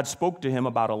 God spoke to him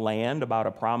about a land, about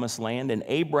a promised land, and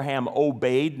Abraham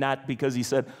obeyed, not because he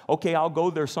said, "Okay, I'll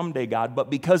go there someday, God," but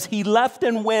because he left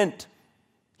and went,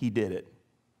 he did it.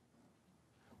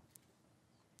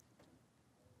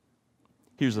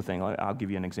 Here's the thing. I'll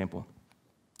give you an example.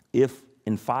 If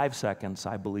in 5 seconds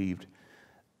I believed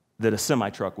that a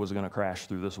semi-truck was going to crash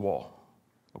through this wall,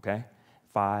 okay?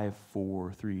 5,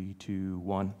 4, 3, 2,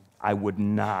 1. I would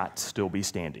not still be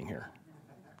standing here,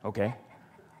 okay?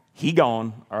 He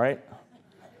gone, all right?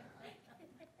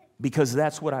 Because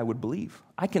that's what I would believe.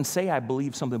 I can say I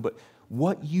believe something, but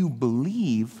what you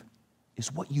believe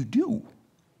is what you do.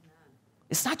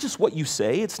 It's not just what you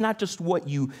say. It's not just what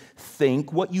you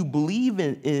think. What you believe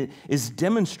in is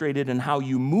demonstrated in how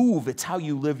you move. It's how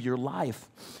you live your life.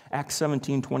 Acts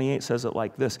 17:28 says it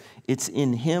like this. "It's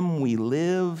in Him we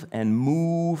live and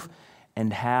move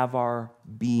and have our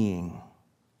being."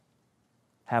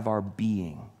 Have our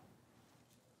being.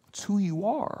 It's who you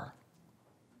are.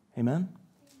 Amen?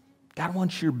 God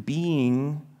wants your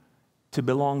being to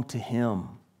belong to Him.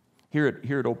 Here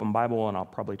at Open Bible, and I'll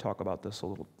probably talk about this a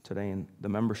little today in the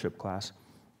membership class,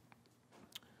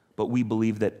 but we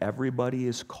believe that everybody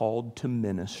is called to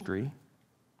ministry,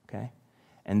 okay?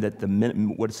 And that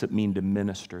what does it mean to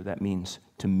minister? That means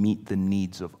to meet the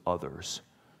needs of others.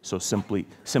 So simply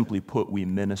put, we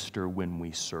minister when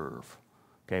we serve.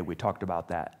 Okay, we talked about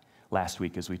that last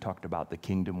week as we talked about the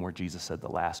kingdom where Jesus said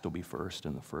the last will be first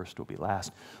and the first will be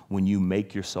last. When you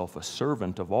make yourself a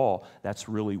servant of all, that's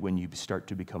really when you start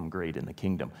to become great in the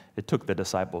kingdom. It took the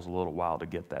disciples a little while to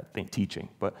get that teaching,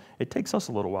 but it takes us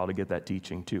a little while to get that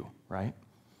teaching too, right?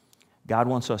 God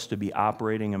wants us to be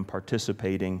operating and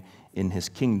participating in His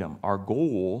kingdom. Our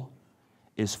goal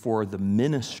is for the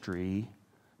ministry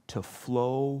to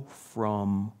flow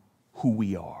from who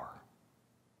we are.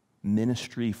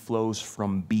 Ministry flows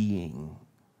from being.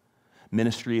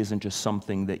 Ministry isn't just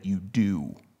something that you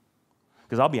do.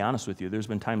 Because I'll be honest with you, there's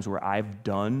been times where I've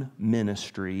done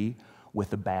ministry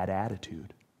with a bad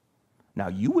attitude. Now,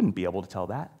 you wouldn't be able to tell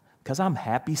that because I'm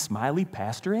happy, smiley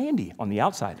Pastor Andy on the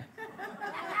outside.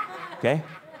 Okay?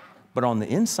 But on the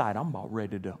inside, I'm about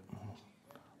ready to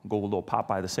go a little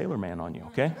Popeye the Sailor Man on you,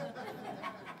 okay?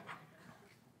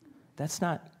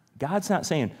 God's not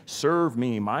saying, serve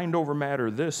me, mind over matter,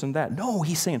 this and that. No,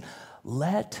 He's saying,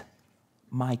 let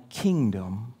my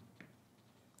kingdom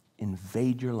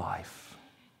invade your life.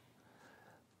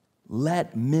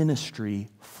 Let ministry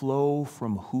flow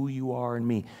from who you are in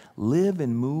me. Live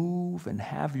and move and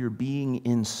have your being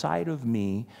inside of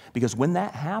me, because when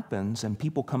that happens and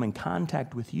people come in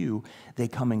contact with you, they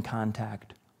come in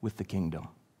contact with the kingdom.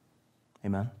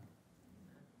 Amen?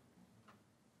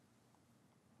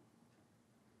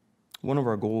 One of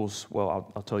our goals,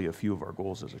 well, I'll tell you a few of our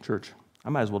goals as a church. I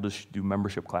might as well just do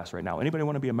membership class right now. Anybody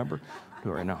want to be a member?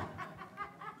 Do it right now.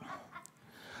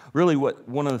 Really,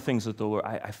 one of the things that the Lord,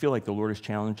 I feel like the Lord has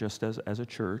challenged us as a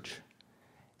church,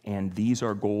 and these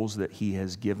are goals that He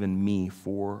has given me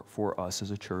for us as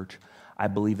a church. I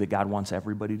believe that God wants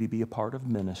everybody to be a part of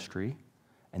ministry,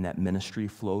 and that ministry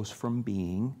flows from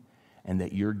being, and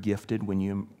that you're gifted when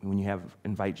you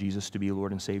invite Jesus to be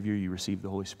Lord and Savior, you receive the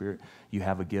Holy Spirit. You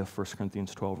have a gift. 1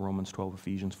 Corinthians 12, Romans 12,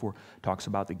 Ephesians 4 talks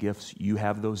about the gifts. You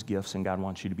have those gifts, and God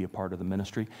wants you to be a part of the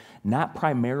ministry. Not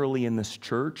primarily in this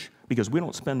church, because we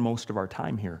don't spend most of our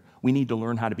time here. We need to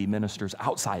learn how to be ministers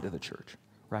outside of the church,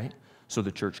 right? So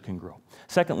the church can grow.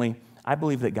 Secondly, I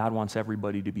believe that God wants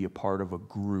everybody to be a part of a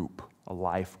group, a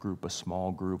life group, a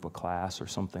small group, a class, or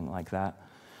something like that.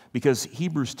 Because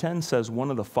Hebrews 10 says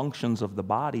one of the functions of the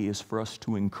body is for us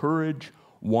to encourage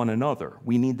one another.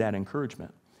 We need that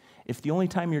encouragement. If the only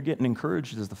time you're getting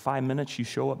encouraged is the 5 minutes you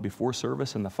show up before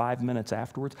service and the 5 minutes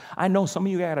afterwards, I know some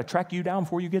of you got to track you down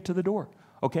before you get to the door,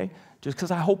 okay? Just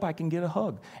because I hope I can get a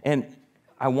hug. And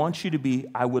I want you to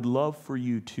I would love for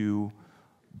you to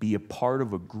be a part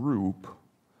of a group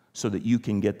so that you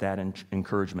can get that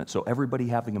encouragement. So everybody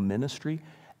having a ministry,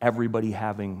 everybody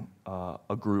having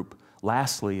a group.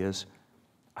 Lastly is,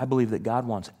 I believe that God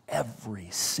wants every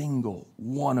single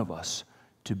one of us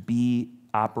to be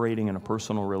operating in a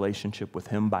personal relationship with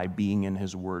Him by being in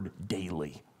His Word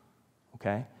daily,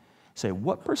 okay? Say,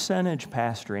 what percentage,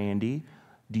 Pastor Andy,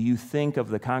 do you think of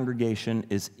the congregation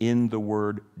is in the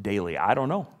Word daily? I don't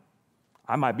know.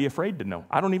 I might be afraid to know.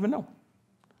 I don't even know.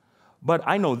 But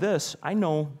I know this. I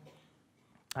know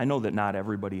that not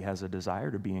everybody has a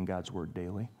desire to be in God's Word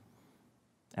daily.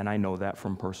 And I know that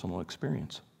from personal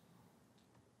experience.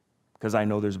 Because I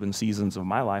know there's been seasons of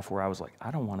my life where I was like, I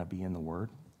don't want to be in the Word.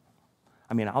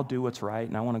 I mean, I'll do what's right,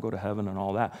 and I want to go to heaven and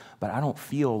all that, but I don't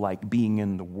feel like being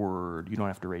in the Word. You don't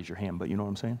have to raise your hand, but you know what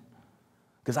I'm saying?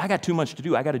 Because I got too much to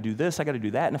do. I got to do this, I got to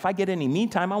do that, and if I get any me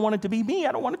time, I want it to be me.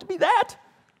 I don't want it to be that.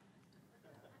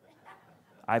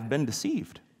 I've been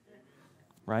deceived,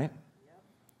 right?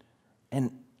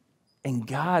 And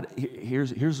God,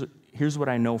 here's what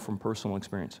I know from personal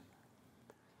experience.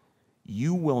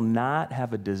 You will not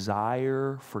have a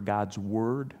desire for God's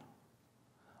Word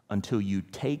until you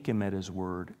take Him at His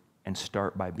Word and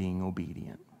start by being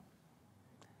obedient.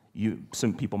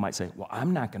 Some people might say, well,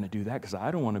 I'm not going to do that because I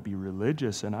don't want to be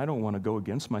religious and I don't want to go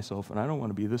against myself and I don't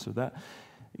want to be this or that.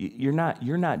 You're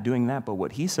not doing that, but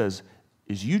what He says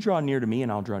is you draw near to me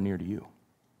and I'll draw near to you.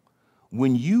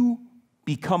 When you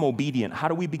become obedient, how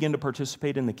do we begin to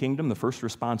participate in the kingdom? The first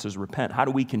response is repent. How do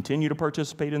we continue to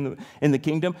participate in the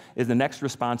kingdom? Is the next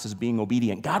response is being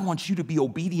obedient. God wants you to be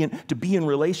obedient, to be in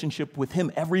relationship with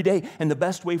Him every day. And the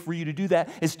best way for you to do that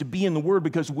is to be in the Word,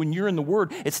 because when you're in the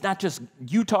Word, it's not just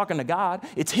you talking to God,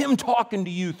 it's Him talking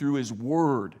to you through His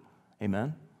Word.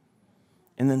 Amen?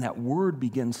 And then that Word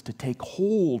begins to take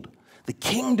hold. The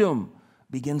kingdom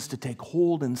begins to take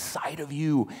hold inside of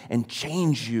you and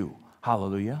change you.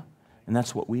 Hallelujah. And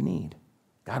that's what we need.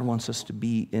 God wants us to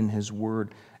be in His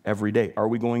Word every day. Are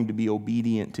we going to be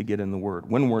obedient to get in the Word?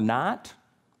 When we're not,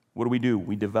 what do?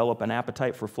 We develop an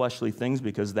appetite for fleshly things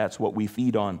because that's what we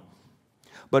feed on.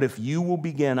 But if you will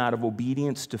begin out of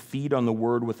obedience to feed on the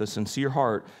Word with a sincere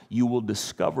heart, you will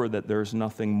discover that there's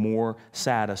nothing more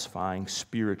satisfying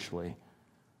spiritually.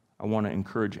 I want to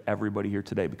encourage everybody here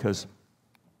today because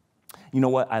you know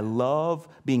what? I love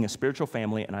being a spiritual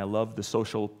family and I love the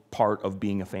social part of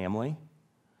being a family,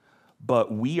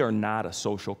 but we are not a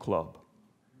social club.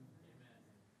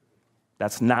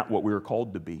 That's not what we were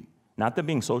called to be. Not that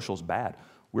being social is bad.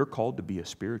 We're called to be a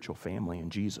spiritual family in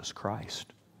Jesus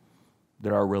Christ.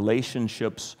 That our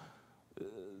relationships,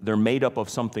 they're made up of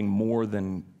something more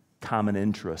than common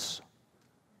interests.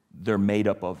 They're made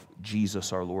up of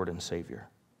Jesus, our Lord and Savior.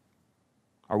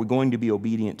 Are we going to be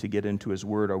obedient to get into His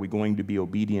Word? Are we going to be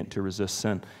obedient to resist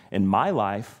sin? In my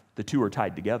life, the two are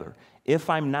tied together. If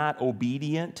I'm not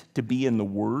obedient to be in the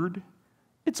Word,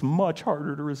 it's much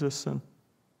harder to resist sin.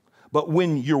 But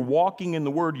when you're walking in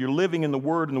the Word, you're living in the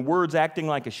Word, and the Word's acting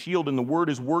like a shield, and the Word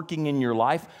is working in your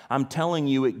life, I'm telling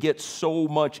you, it gets so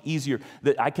much easier.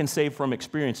 That I can say from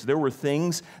experience, there were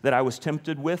things that I was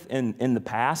tempted with in the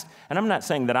past, and I'm not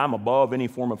saying that I'm above any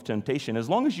form of temptation. As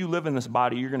long as you live in this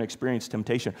body, you're going to experience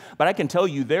temptation. But I can tell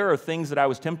you, there are things that I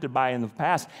was tempted by in the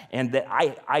past, and that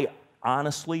I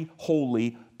honestly,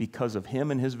 wholly, because of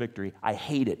Him and His victory, I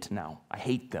hate it now. I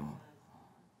hate them.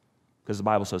 Because the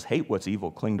Bible says, hate what's evil,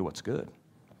 cling to what's good.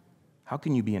 How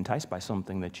can you be enticed by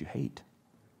something that you hate?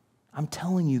 I'm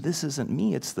telling you, this isn't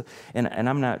me. It's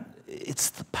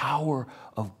the power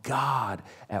of God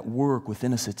at work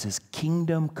within us. It's His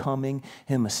kingdom coming,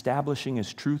 Him establishing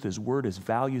His truth, His word, His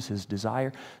values, His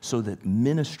desire, so that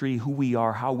ministry, who we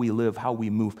are, how we live, how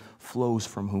we move, flows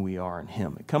from who we are in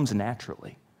Him. It comes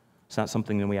naturally. It's not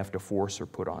something that we have to force or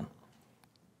put on.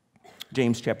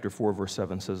 James chapter 4, verse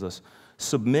 7 says this,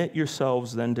 submit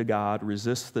yourselves then to God,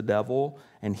 resist the devil,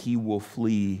 and he will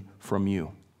flee from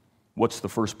you. What's the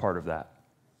first part of that?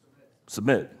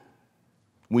 Submit.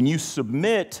 When you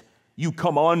submit, you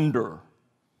come under.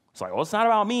 It's like, well, it's not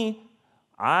about me.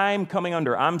 I'm coming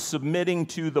under. I'm submitting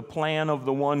to the plan of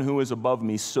the one who is above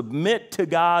me. Submit to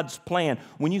God's plan.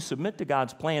 When you submit to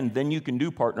God's plan, then you can do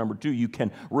part number 2. You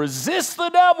can resist the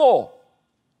devil,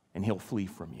 and he'll flee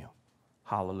from you.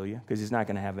 Hallelujah, because he's not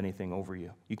going to have anything over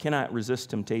you. You cannot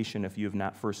resist temptation if you have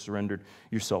not first surrendered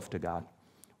yourself to God.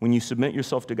 When you submit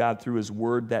yourself to God through His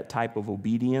Word, that type of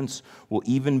obedience will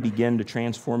even begin to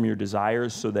transform your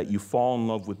desires so that you fall in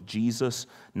love with Jesus,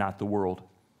 not the world.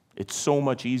 It's so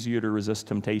much easier to resist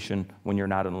temptation when you're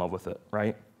not in love with it,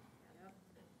 right?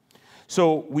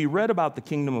 So we read about the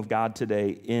kingdom of God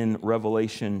today in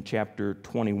Revelation chapter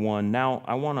 21. Now,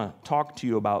 I want to talk to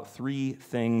you about 3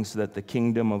 things that the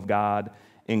kingdom of God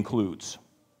includes.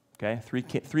 Okay?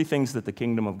 Three things that the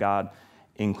kingdom of God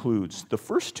includes. The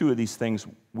first 2 of these things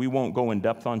we won't go in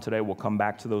depth on today. We'll come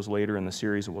back to those later in the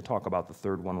series, and we'll talk about the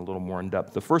third one a little more in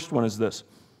depth. The first one is this.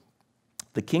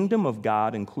 The kingdom of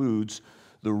God includes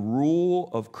the rule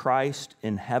of Christ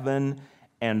in heaven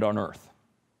and on earth.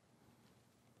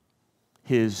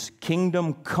 His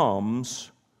kingdom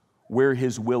comes where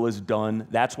His will is done.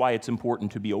 That's why it's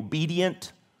important to be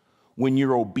obedient. When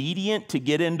you're obedient to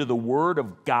get into the Word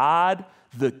of God,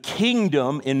 the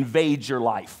kingdom invades your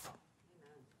life.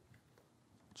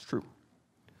 It's true.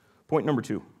 Point number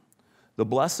 2. The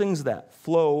blessings that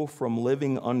flow from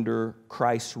living under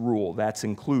Christ's rule, that's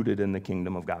included in the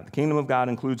kingdom of God. The kingdom of God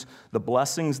includes the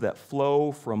blessings that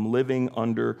flow from living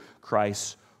under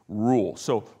Christ's rule.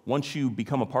 So once you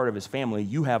become a part of His family,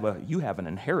 you have an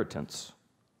inheritance.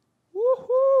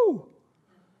 Woohoo!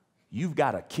 You've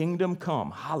got a kingdom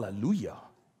come. Hallelujah,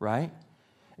 right?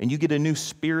 And you get a new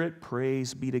spirit,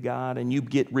 praise be to God, and you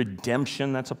get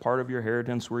redemption. That's a part of your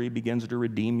inheritance where He begins to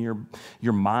redeem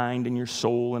your mind and your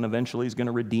soul, and eventually He's going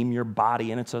to redeem your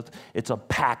body, and it's a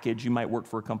package. You might work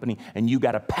for a company, and you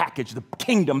got a package. The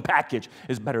kingdom package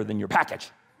is better than your package,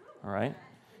 all right?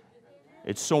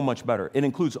 It's so much better. It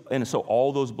includes, and so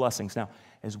all those blessings. Now,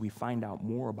 as we find out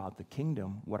more about the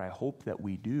kingdom, what I hope that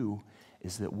we do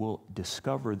is that we'll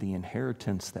discover the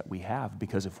inheritance that we have,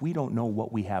 because if we don't know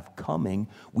what we have coming,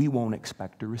 we won't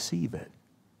expect to receive it.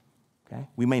 Okay?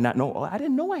 We may not know, oh, I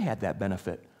didn't know I had that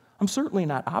benefit. I'm certainly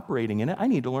not operating in it. I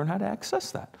need to learn how to access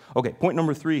that. Okay, point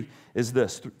number 3 is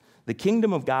this. The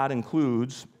kingdom of God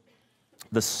includes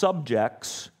the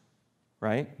subjects,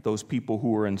 right? Those people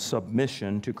who are in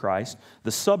submission to Christ,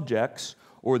 the subjects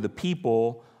or the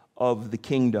people of the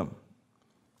kingdom.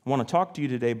 I want to talk to you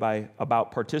today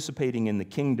about participating in the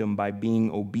kingdom by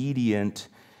being obedient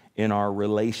in our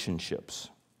relationships.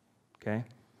 Okay?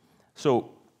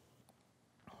 So,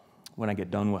 when I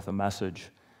get done with a message,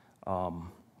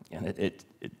 and it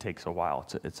takes a while.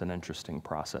 It's an interesting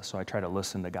process. So I try to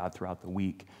listen to God throughout the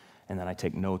week, and then I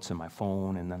take notes in my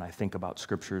phone, and then I think about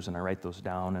scriptures, and I write those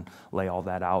down and lay all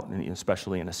that out, and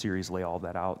especially in a series, lay all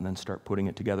that out, and then start putting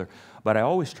it together. But I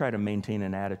always try to maintain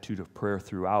an attitude of prayer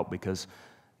throughout because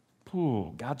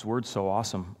God's word's so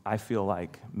awesome. I feel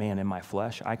like, man, in my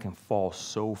flesh, I can fall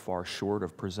so far short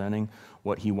of presenting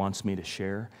what He wants me to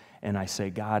share. And I say,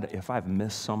 God, if I've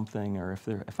missed something or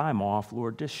if I'm off,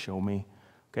 Lord, just show me.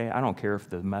 Okay, I don't care if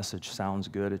the message sounds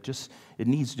good. It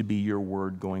needs to be your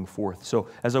word going forth. So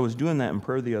as I was doing that in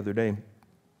prayer the other day,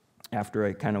 after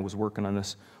I kind of was working on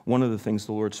this, one of the things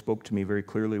the Lord spoke to me very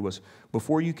clearly was,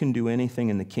 before you can do anything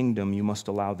in the kingdom, you must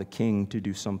allow the king to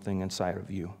do something inside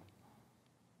of you.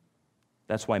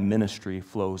 That's why ministry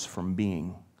flows from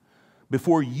being.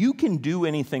 Before you can do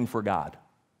anything for God,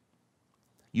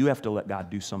 you have to let God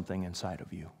do something inside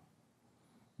of you.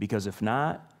 Because if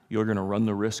not, you're going to run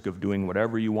the risk of doing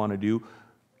whatever you want to do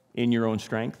in your own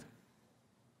strength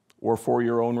or for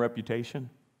your own reputation,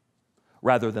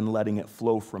 rather than letting it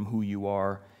flow from who you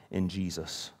are in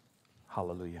Jesus.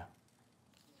 Hallelujah.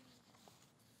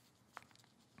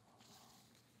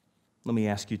 Let me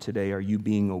ask you today, are you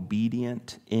being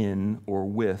obedient in or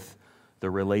with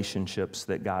the relationships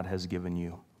that God has given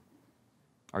you?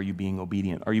 Are you being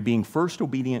obedient? Are you being first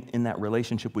obedient in that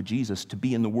relationship with Jesus to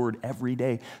be in the Word every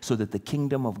day so that the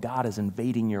kingdom of God is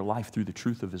invading your life through the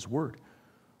truth of His Word?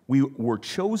 We were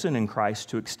chosen in Christ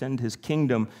to extend His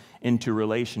kingdom into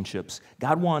relationships.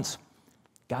 God wants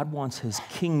His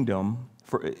kingdom,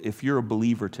 if you're a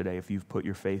believer today, if you've put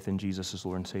your faith in Jesus as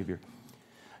Lord and Savior,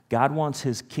 God wants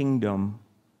His kingdom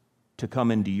to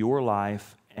come into your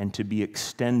life and to be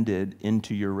extended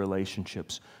into your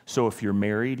relationships. So if you're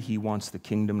married, He wants the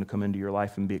kingdom to come into your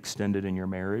life and be extended in your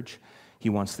marriage. He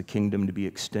wants the kingdom to be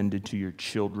extended to your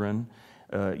children,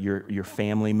 your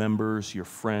family members, your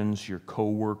friends, your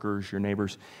co-workers, your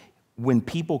neighbors. When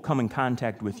people come in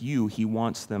contact with you, He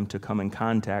wants them to come in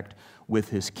contact with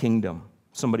His kingdom.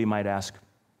 Somebody might ask,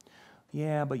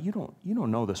 yeah, but you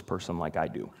don't know this person like I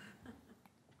do.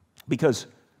 Because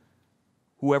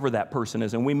whoever that person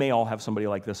is, and we may all have somebody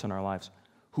like this in our lives,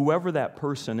 whoever that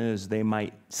person is, they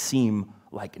might seem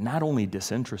like not only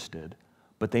disinterested,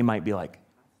 but they might be like,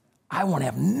 I want to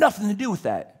have nothing to do with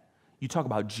that. You talk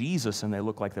about Jesus and they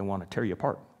look like they want to tear you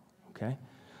apart, okay?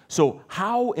 So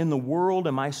how in the world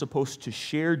am I supposed to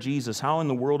share Jesus? How in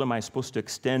the world am I supposed to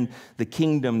extend the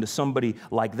kingdom to somebody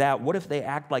like that? What if they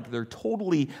act like they're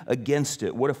totally against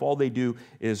it? What if all they do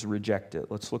is reject it?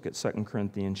 Let's look at 2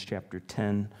 Corinthians chapter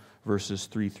 10, verses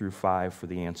 3 through 5 for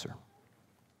the answer.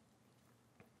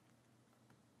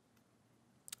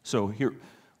 So here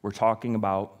we're talking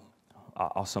about,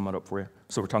 I'll sum it up for you.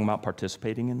 So we're talking about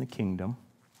participating in the kingdom.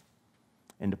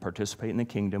 And to participate in the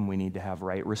kingdom, we need to have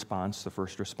right response. The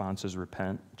first response is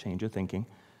repent, change of thinking.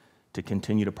 To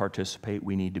continue to participate,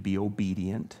 we need to be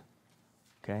obedient.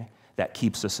 Okay? That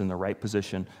keeps us in the right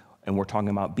position. And we're talking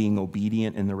about being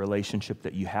obedient in the relationship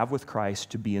that you have with Christ,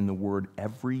 to be in the Word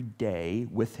every day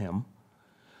with Him,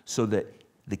 so that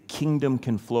the kingdom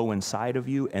can flow inside of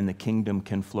you and the kingdom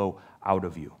can flow out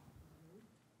of you.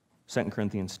 2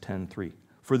 Corinthians 10:3.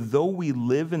 For though we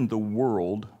live in the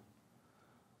world,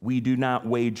 we do not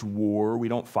wage war, we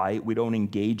don't fight, we don't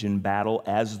engage in battle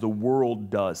as the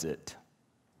world does it.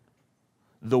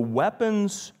 The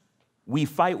weapons we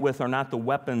fight with are not the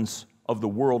weapons of the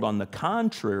world. On the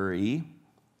contrary,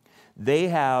 they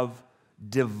have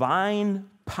divine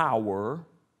power.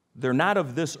 They're not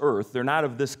of this earth, they're not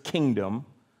of this kingdom.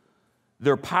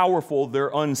 They're powerful,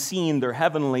 they're unseen, they're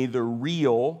heavenly, they're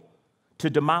real,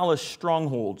 to demolish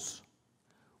strongholds.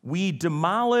 We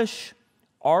demolish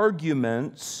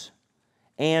arguments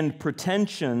and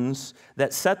pretensions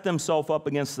that set themselves up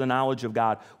against the knowledge of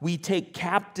God. We take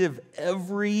captive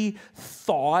every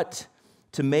thought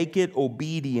to make it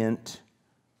obedient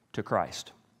to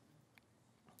Christ.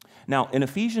 Now, in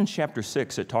Ephesians chapter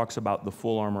 6, it talks about the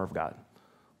full armor of God.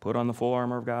 Put on the full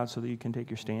armor of God so that you can take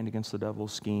your stand against the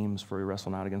devil's schemes, for we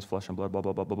wrestle not against flesh and blood, blah,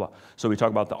 blah, blah, blah, blah. So we talk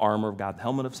about the armor of God, the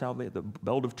helmet of salvation, the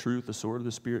belt of truth, the sword of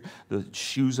the Spirit, the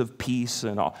shoes of peace,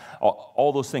 and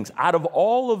all those things. Out of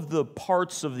all of the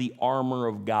parts of the armor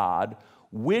of God,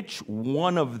 which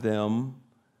one of them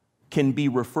can be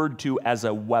referred to as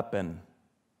a weapon?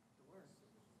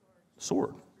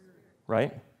 Sword,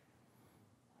 right?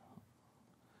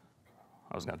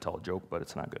 I was going to tell a joke, but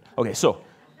it's not good. Okay, so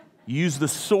use the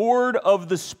sword of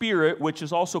the Spirit, which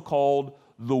is also called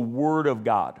the Word of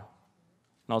God.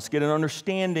 Now let's get an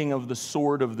understanding of the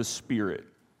sword of the Spirit,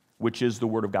 which is the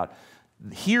Word of God.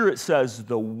 Here it says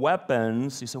the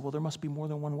weapons. You say, well, there must be more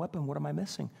than one weapon. What am I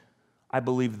missing? I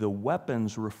believe the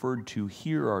weapons referred to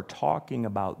here are talking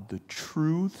about the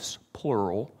truths,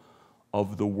 plural,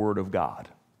 of the Word of God.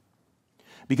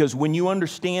 Because when you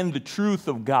understand the truth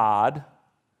of God,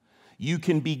 you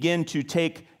can begin to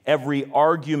take every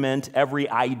argument, every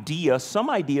idea. Some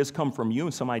ideas come from you,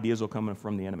 and some ideas will come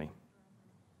from the enemy.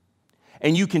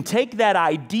 And you can take that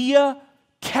idea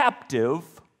captive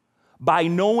by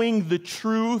knowing the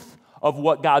truth of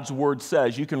what God's Word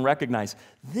says. You can recognize,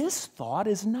 this thought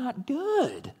is not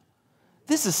good.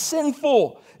 This is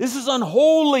sinful. This is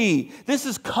unholy. This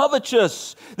is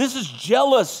covetous. This is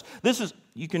jealous.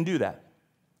 You can do that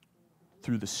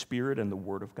through the Spirit and the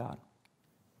Word of God.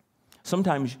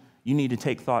 Sometimes you need to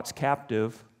take thoughts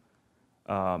captive.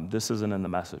 This isn't in the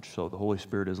message, so the Holy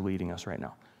Spirit is leading us right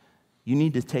now. You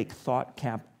need to take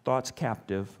thoughts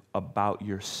captive about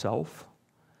yourself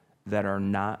that are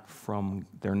not from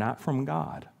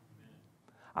God.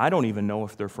 I don't even know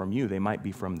if they're from you. They might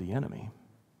be from the enemy.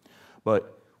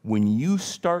 But when you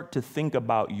start to think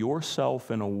about yourself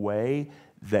in a way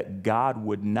that God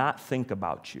would not think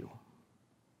about you,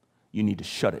 you need to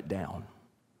shut it down.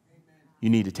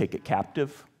 You need to take it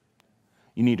captive.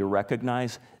 You need to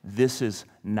recognize this is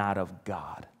not of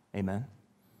God. Amen?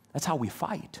 That's how we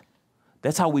fight.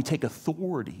 That's how we take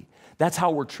authority. That's how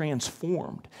we're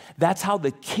transformed. That's how the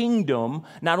kingdom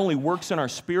not only works in our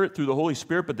spirit through the Holy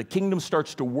Spirit, but the kingdom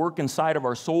starts to work inside of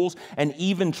our souls and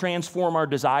even transform our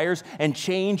desires and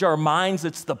change our minds.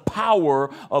 It's the power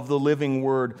of the living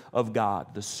Word of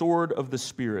God, the sword of the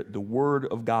Spirit, the Word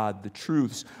of God, the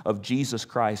truths of Jesus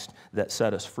Christ that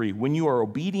set us free. When you are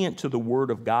obedient to the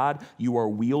Word of God, you are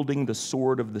wielding the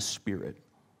sword of the Spirit.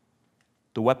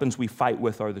 The weapons we fight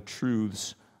with are the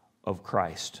truths of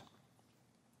Christ.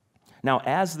 Now,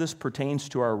 as this pertains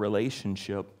to our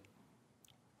relationship,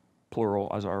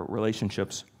 plural, as our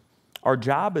relationships, our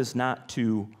job is not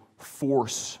to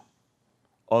force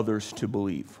others to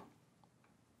believe.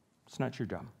 It's not your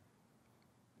job.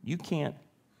 You can't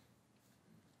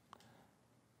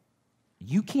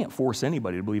force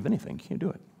anybody to believe anything. You can't do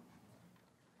it.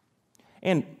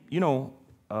 And,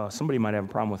 somebody might have a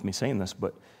problem with me saying this,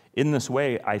 but in this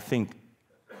way, I think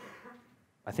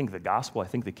the gospel, I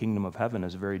think the kingdom of heaven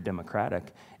is very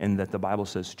democratic in that the Bible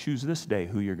says, choose this day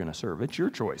who you're going to serve. It's your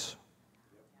choice.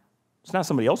 It's not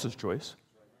somebody else's choice.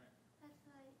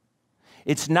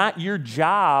 It's not your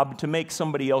job to make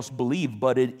somebody else believe,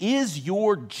 but it is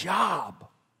your job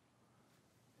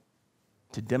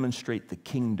to demonstrate the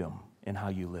kingdom in how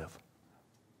you live.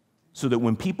 So that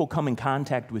when people come in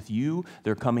contact with you,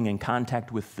 they're coming in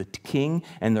contact with the king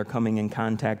and they're coming in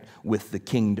contact with the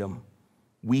kingdom.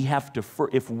 We have to,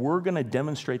 if we're going to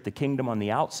demonstrate the kingdom on the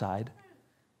outside,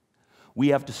 we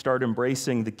have to start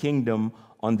embracing the kingdom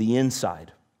on the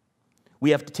inside. We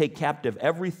have to take captive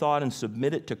every thought and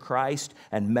submit it to Christ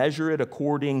and measure it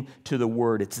according to the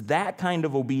Word. It's that kind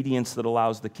of obedience that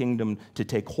allows the kingdom to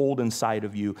take hold inside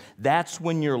of you. That's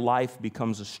when your life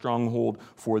becomes a stronghold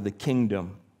for the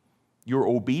kingdom. Your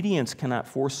obedience cannot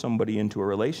force somebody into a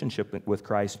relationship with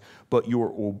Christ, but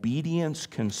your obedience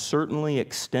can certainly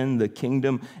extend the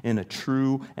kingdom in a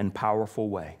true and powerful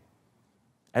way.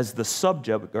 As the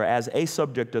subject, or as a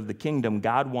subject of the kingdom,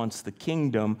 God wants the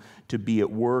kingdom to be at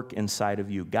work inside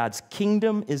of you. God's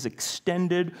kingdom is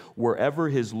extended wherever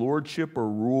His lordship or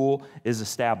rule is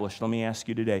established. Let me ask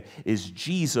you today, is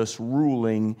Jesus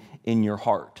ruling in your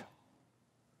heart?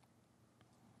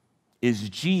 Is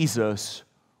Jesus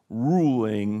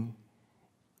ruling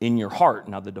in your heart?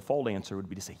 Now, the default answer would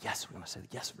be to say yes. We're going to say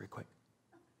yes very quick.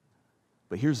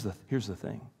 But here's the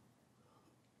thing.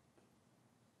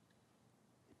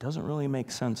 It doesn't really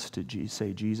make sense to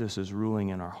say Jesus is ruling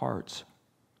in our hearts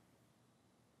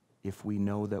if we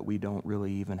know that we don't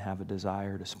really even have a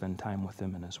desire to spend time with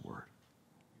Him in His Word.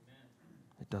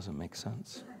 It doesn't make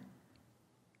sense.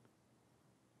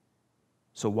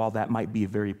 So while that might be a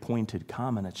very pointed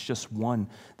comment, it's just one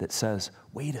that says,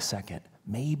 wait a second,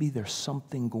 maybe there's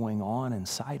something going on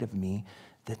inside of me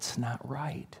that's not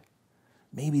right.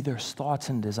 Maybe there's thoughts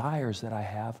and desires that I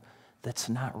have that's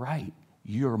not right.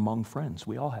 You're among friends.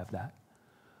 We all have that.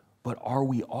 But are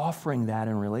we offering that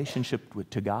in relationship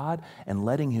to God and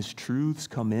letting His truths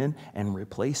come in and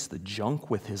replace the junk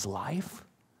with His life?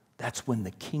 That's when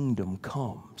the kingdom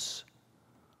comes,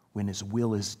 when His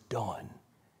will is done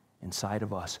inside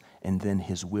of us, and then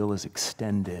His will is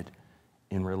extended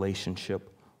in relationship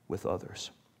with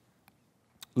others.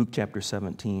 Luke chapter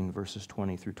 17, verses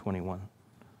 20 through 21.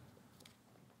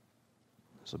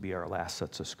 This will be our last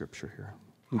sets of scripture here.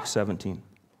 Luke 17.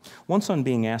 Once on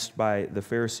being asked by the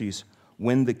Pharisees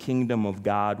when the kingdom of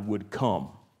God would come,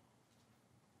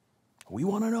 we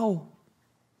want to know.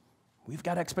 We've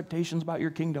got expectations about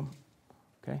your kingdom.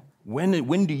 Okay?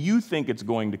 When do you think it's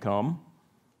going to come?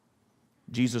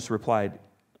 Jesus replied,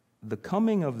 the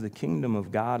coming of the kingdom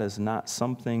of God is not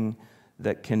something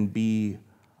that can be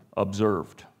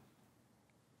observed.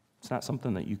 It's not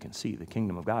something that you can see. The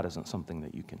kingdom of God isn't something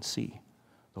that you can see.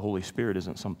 The Holy Spirit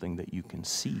isn't something that you can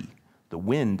see. The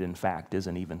wind, in fact,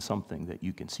 isn't even something that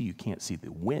you can see. You can't see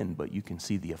the wind, but you can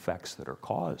see the effects that are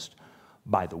caused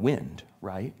by the wind,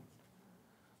 right?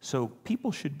 So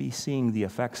people should be seeing the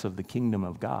effects of the kingdom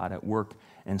of God at work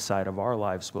inside of our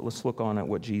lives. But let's look on at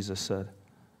what Jesus said.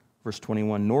 Verse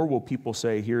 21, nor will people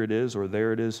say, here it is or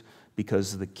there it is,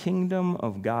 because the kingdom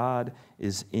of God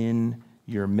is in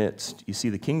your midst. You see,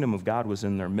 the kingdom of God was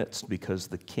in their midst because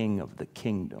the king of the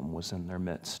kingdom was in their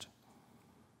midst.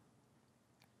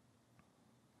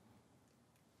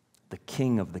 The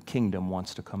king of the kingdom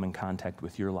wants to come in contact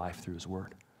with your life through his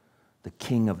word. The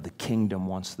king of the kingdom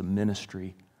wants the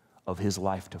ministry of his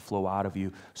life to flow out of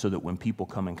you so that when people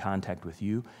come in contact with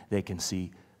you, they can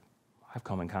see, I've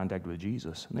come in contact with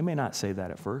Jesus. And they may not say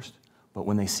that at first, but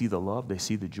when they see the love, they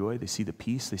see the joy, they see the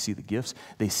peace, they see the gifts,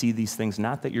 they see these things,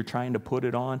 not that you're trying to put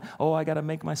it on, oh, I got to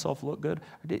make myself look good.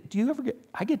 Do you ever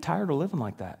I get tired of living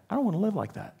like that. I don't want to live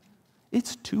like that.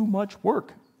 It's too much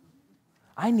work.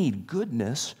 I need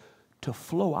goodness to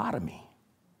flow out of me.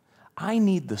 I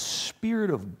need the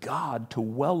Spirit of God to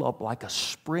well up like a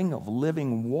spring of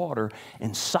living water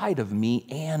inside of me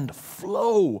and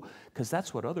flow, because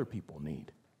that's what other people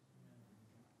need.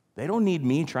 They don't need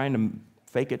me trying to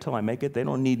fake it till I make it. They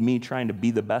don't need me trying to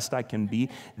be the best I can be.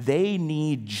 They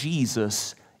need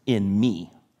Jesus in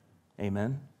me.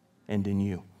 Amen? And in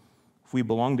you. If we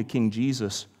belong to King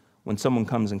Jesus, when someone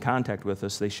comes in contact with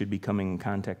us, they should be coming in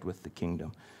contact with the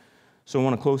kingdom. So I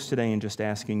want to close today in just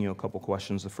asking you a couple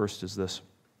questions. The first is this.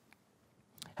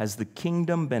 Has the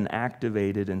kingdom been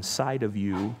activated inside of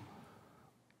you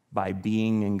by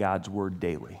being in God's word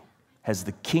daily? Has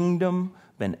the kingdom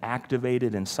been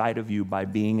activated inside of you by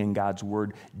being in God's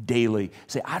word daily?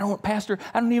 Say, Pastor,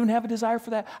 I don't even have a desire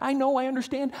for that. I know, I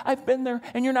understand, I've been there,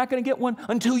 and you're not going to get one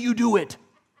until you do it.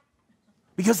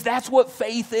 Because that's what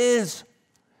faith is.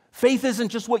 Faith isn't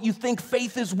just what you think.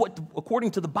 Faith is what,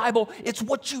 according to the Bible, it's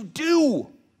what you do.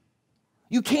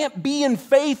 You can't be in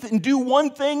faith and do one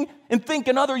thing and think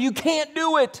another. You can't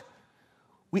do it.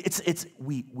 We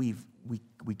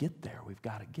get there. We've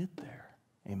got to get there.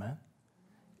 Amen.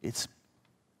 It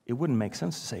wouldn't make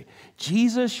sense to say,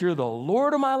 Jesus, you're the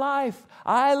Lord of my life.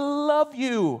 I love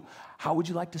you. How would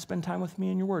you like to spend time with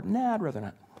me in your word? Nah, I'd rather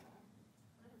not.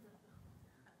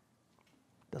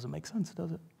 Doesn't make sense,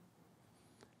 does it?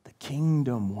 The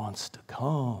kingdom wants to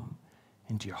come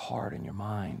into your heart and your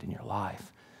mind and your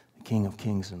life. The King of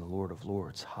Kings and the Lord of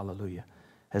Lords. Hallelujah.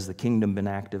 Has the kingdom been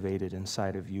activated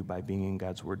inside of you by being in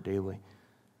God's word daily?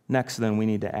 Next, then, we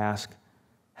need to ask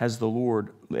the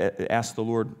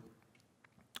Lord,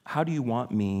 how do you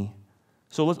want me?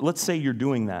 So let's say you're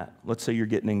doing that. Let's say you're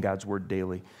getting in God's word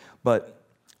daily. But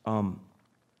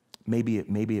maybe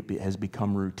it has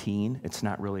become routine. It's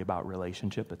not really about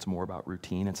relationship. It's more about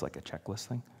routine. It's like a checklist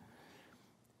thing.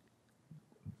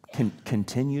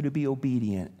 Continue to be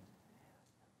obedient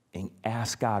and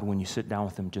ask God when you sit down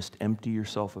with him, just empty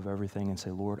yourself of everything and say,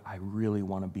 Lord, I really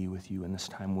want to be with you, and this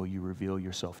time will you reveal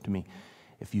yourself to me?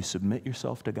 If you submit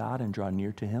yourself to God and draw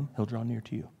near to him, he'll draw near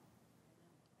to you.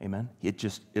 Amen?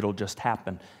 It'll just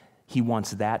happen. He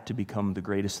wants that to become the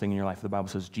greatest thing in your life. The Bible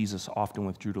says Jesus often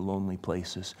withdrew to lonely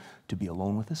places to be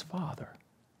alone with his Father.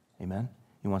 Amen?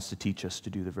 He wants to teach us to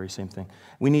do the very same thing.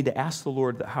 We need to ask the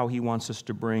Lord how he wants us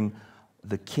to bring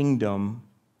the kingdom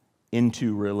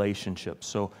into relationships.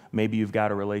 So maybe you've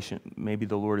got maybe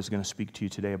the Lord is going to speak to you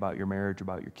today about your marriage,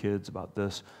 about your kids, about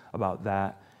this, about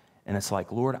that. And it's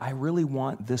like, Lord, I really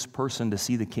want this person to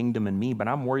see the kingdom in me, but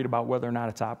I'm worried about whether or not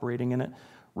it's operating in it.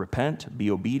 Repent, be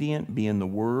obedient, be in the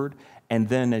word, and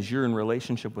then as you're in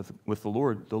relationship with the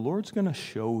Lord's going to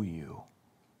show you.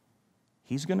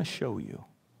 He's going to show you.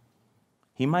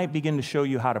 He might begin to show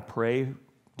you how to pray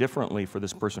differently for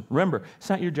this person. Remember, it's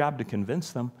not your job to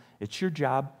convince them. It's your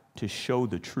job to show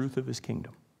the truth of his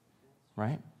kingdom,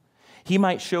 right? He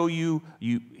might show you,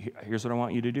 here's what I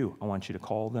want you to do. I want you to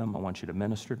call them. I want you to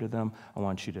minister to them. I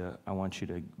want you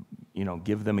to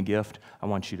give them a gift. I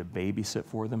want you to babysit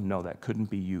for them. No, that couldn't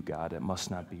be you, God. It must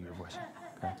not be your voice.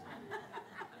 Okay?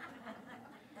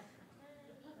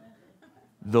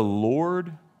 The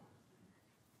Lord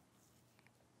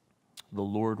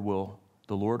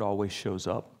always shows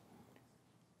up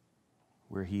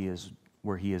where he is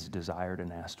where he is desired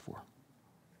and asked for.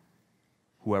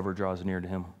 Whoever draws near to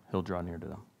him, he'll draw near to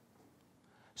them.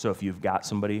 So if you've got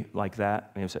somebody like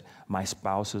that, maybe say, my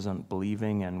spouse isn't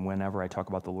believing, and whenever I talk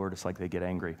about the Lord, it's like they get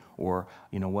angry. Or,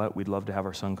 you know what, we'd love to have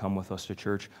our son come with us to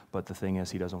church, but the thing is,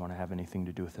 he doesn't want to have anything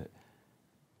to do with it.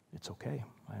 It's okay.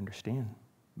 I understand.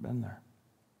 I've been there.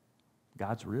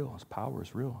 God's real. His power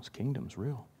is real. His kingdom's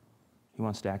real. He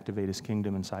wants to activate his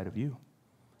kingdom inside of you.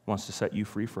 He wants to set you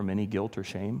free from any guilt or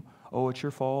shame. Oh, it's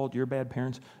your fault. You're bad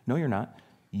parents. No, you're not.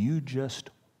 You just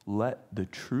let the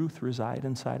truth reside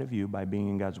inside of you by being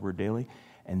in God's word daily,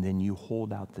 and then you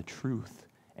hold out the truth,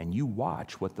 and you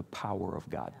watch what the power of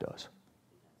God does.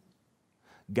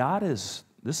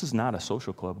 This is not a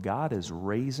social club. God's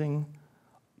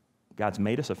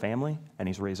made us a family, and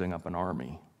he's raising up an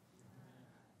army.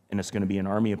 And it's going to be an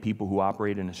army of people who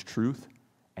operate in his truth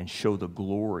and show the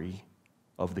glory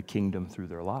of the kingdom through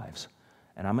their lives.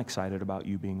 And I'm excited about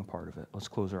you being a part of it. Let's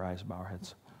close our eyes and bow our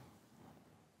heads.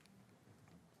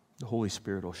 The Holy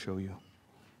Spirit will show you.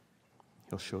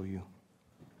 He'll show you.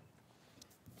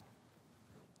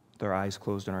 With our eyes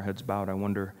closed and our heads bowed, I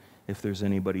wonder if there's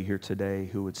anybody here today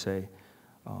who would say,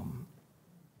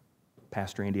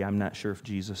 Pastor Andy, I'm not sure if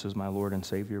Jesus is my Lord and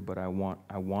Savior, but I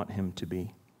want him to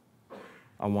be.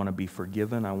 I want to be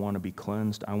forgiven. I want to be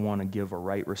cleansed. I want to give a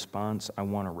right response. I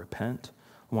want to repent.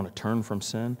 I want to turn from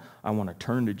sin. I want to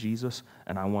turn to Jesus,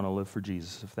 and I want to live for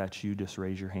Jesus. If that's you, just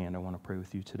raise your hand. I want to pray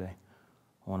with you today.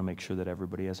 I want to make sure that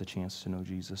everybody has a chance to know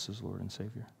Jesus as Lord and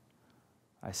Savior.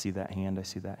 I see that hand. I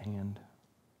see that hand.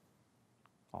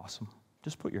 Awesome.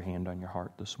 Just put your hand on your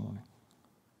heart this morning.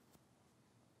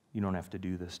 You don't have to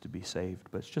do this to be saved,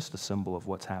 but it's just a symbol of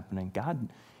what's happening. God,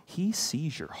 he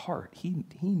sees your heart. He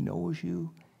knows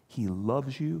you. He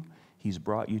loves you. He's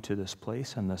brought you to this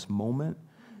place and this moment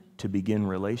to begin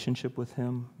relationship with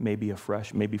him, maybe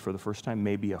afresh, maybe for the first time,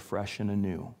 maybe afresh and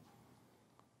anew.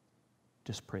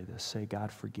 Just pray this. Say,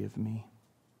 God, forgive me.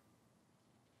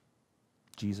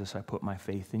 Jesus, I put my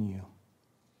faith in you.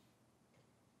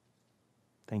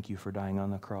 Thank you for dying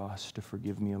on the cross to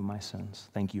forgive me of my sins.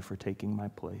 Thank you for taking my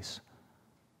place.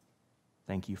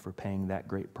 Thank you for paying that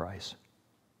great price.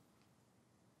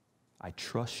 I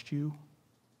trust you.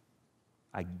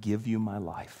 I give you my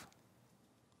life.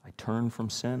 I turn from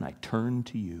sin. I turn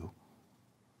to you.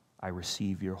 I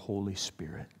receive your Holy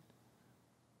Spirit.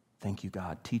 Thank you,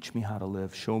 God. Teach me how to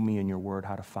live. Show me in your word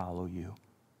how to follow you.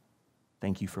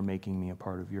 Thank you for making me a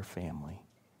part of your family.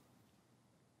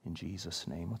 In Jesus'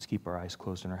 name. Let's keep our eyes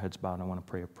closed and our heads bowed. I want to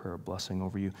pray a prayer of blessing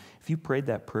over you. If you prayed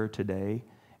that prayer today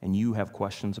and you have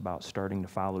questions about starting to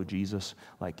follow Jesus,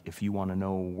 like if you want to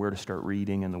know where to start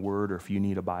reading in the Word or if you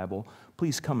need a Bible,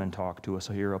 please come and talk to us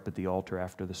here up at the altar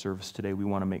after the service today. We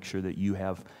want to make sure that you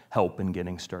have help in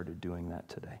getting started doing that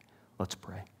today. Let's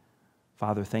pray.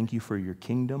 Father, thank you for your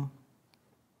kingdom.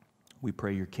 We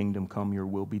pray your kingdom come, your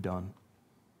will be done.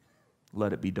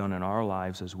 Let it be done in our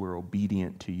lives as we're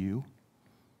obedient to you.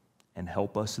 And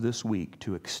help us this week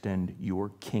to extend your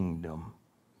kingdom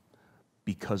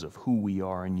because of who we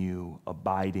are in you,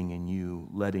 abiding in you,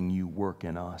 letting you work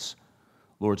in us.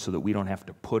 Lord, so that we don't have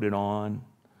to put it on,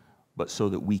 but so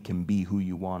that we can be who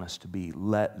you want us to be.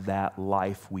 Let that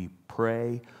life, we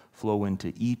pray, flow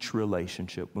into each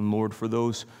relationship. And Lord, for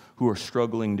those who are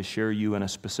struggling to share you in a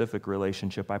specific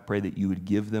relationship, I pray that you would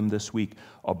give them this week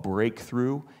a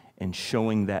breakthrough in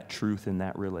showing that truth in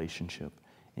that relationship.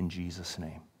 In Jesus'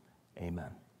 name.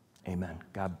 Amen. Amen.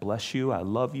 God bless you. I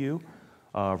love you.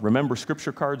 Remember,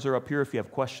 scripture cards are up here. If you have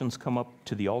questions, come up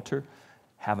to the altar.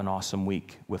 Have an awesome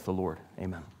week with the Lord.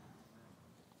 Amen.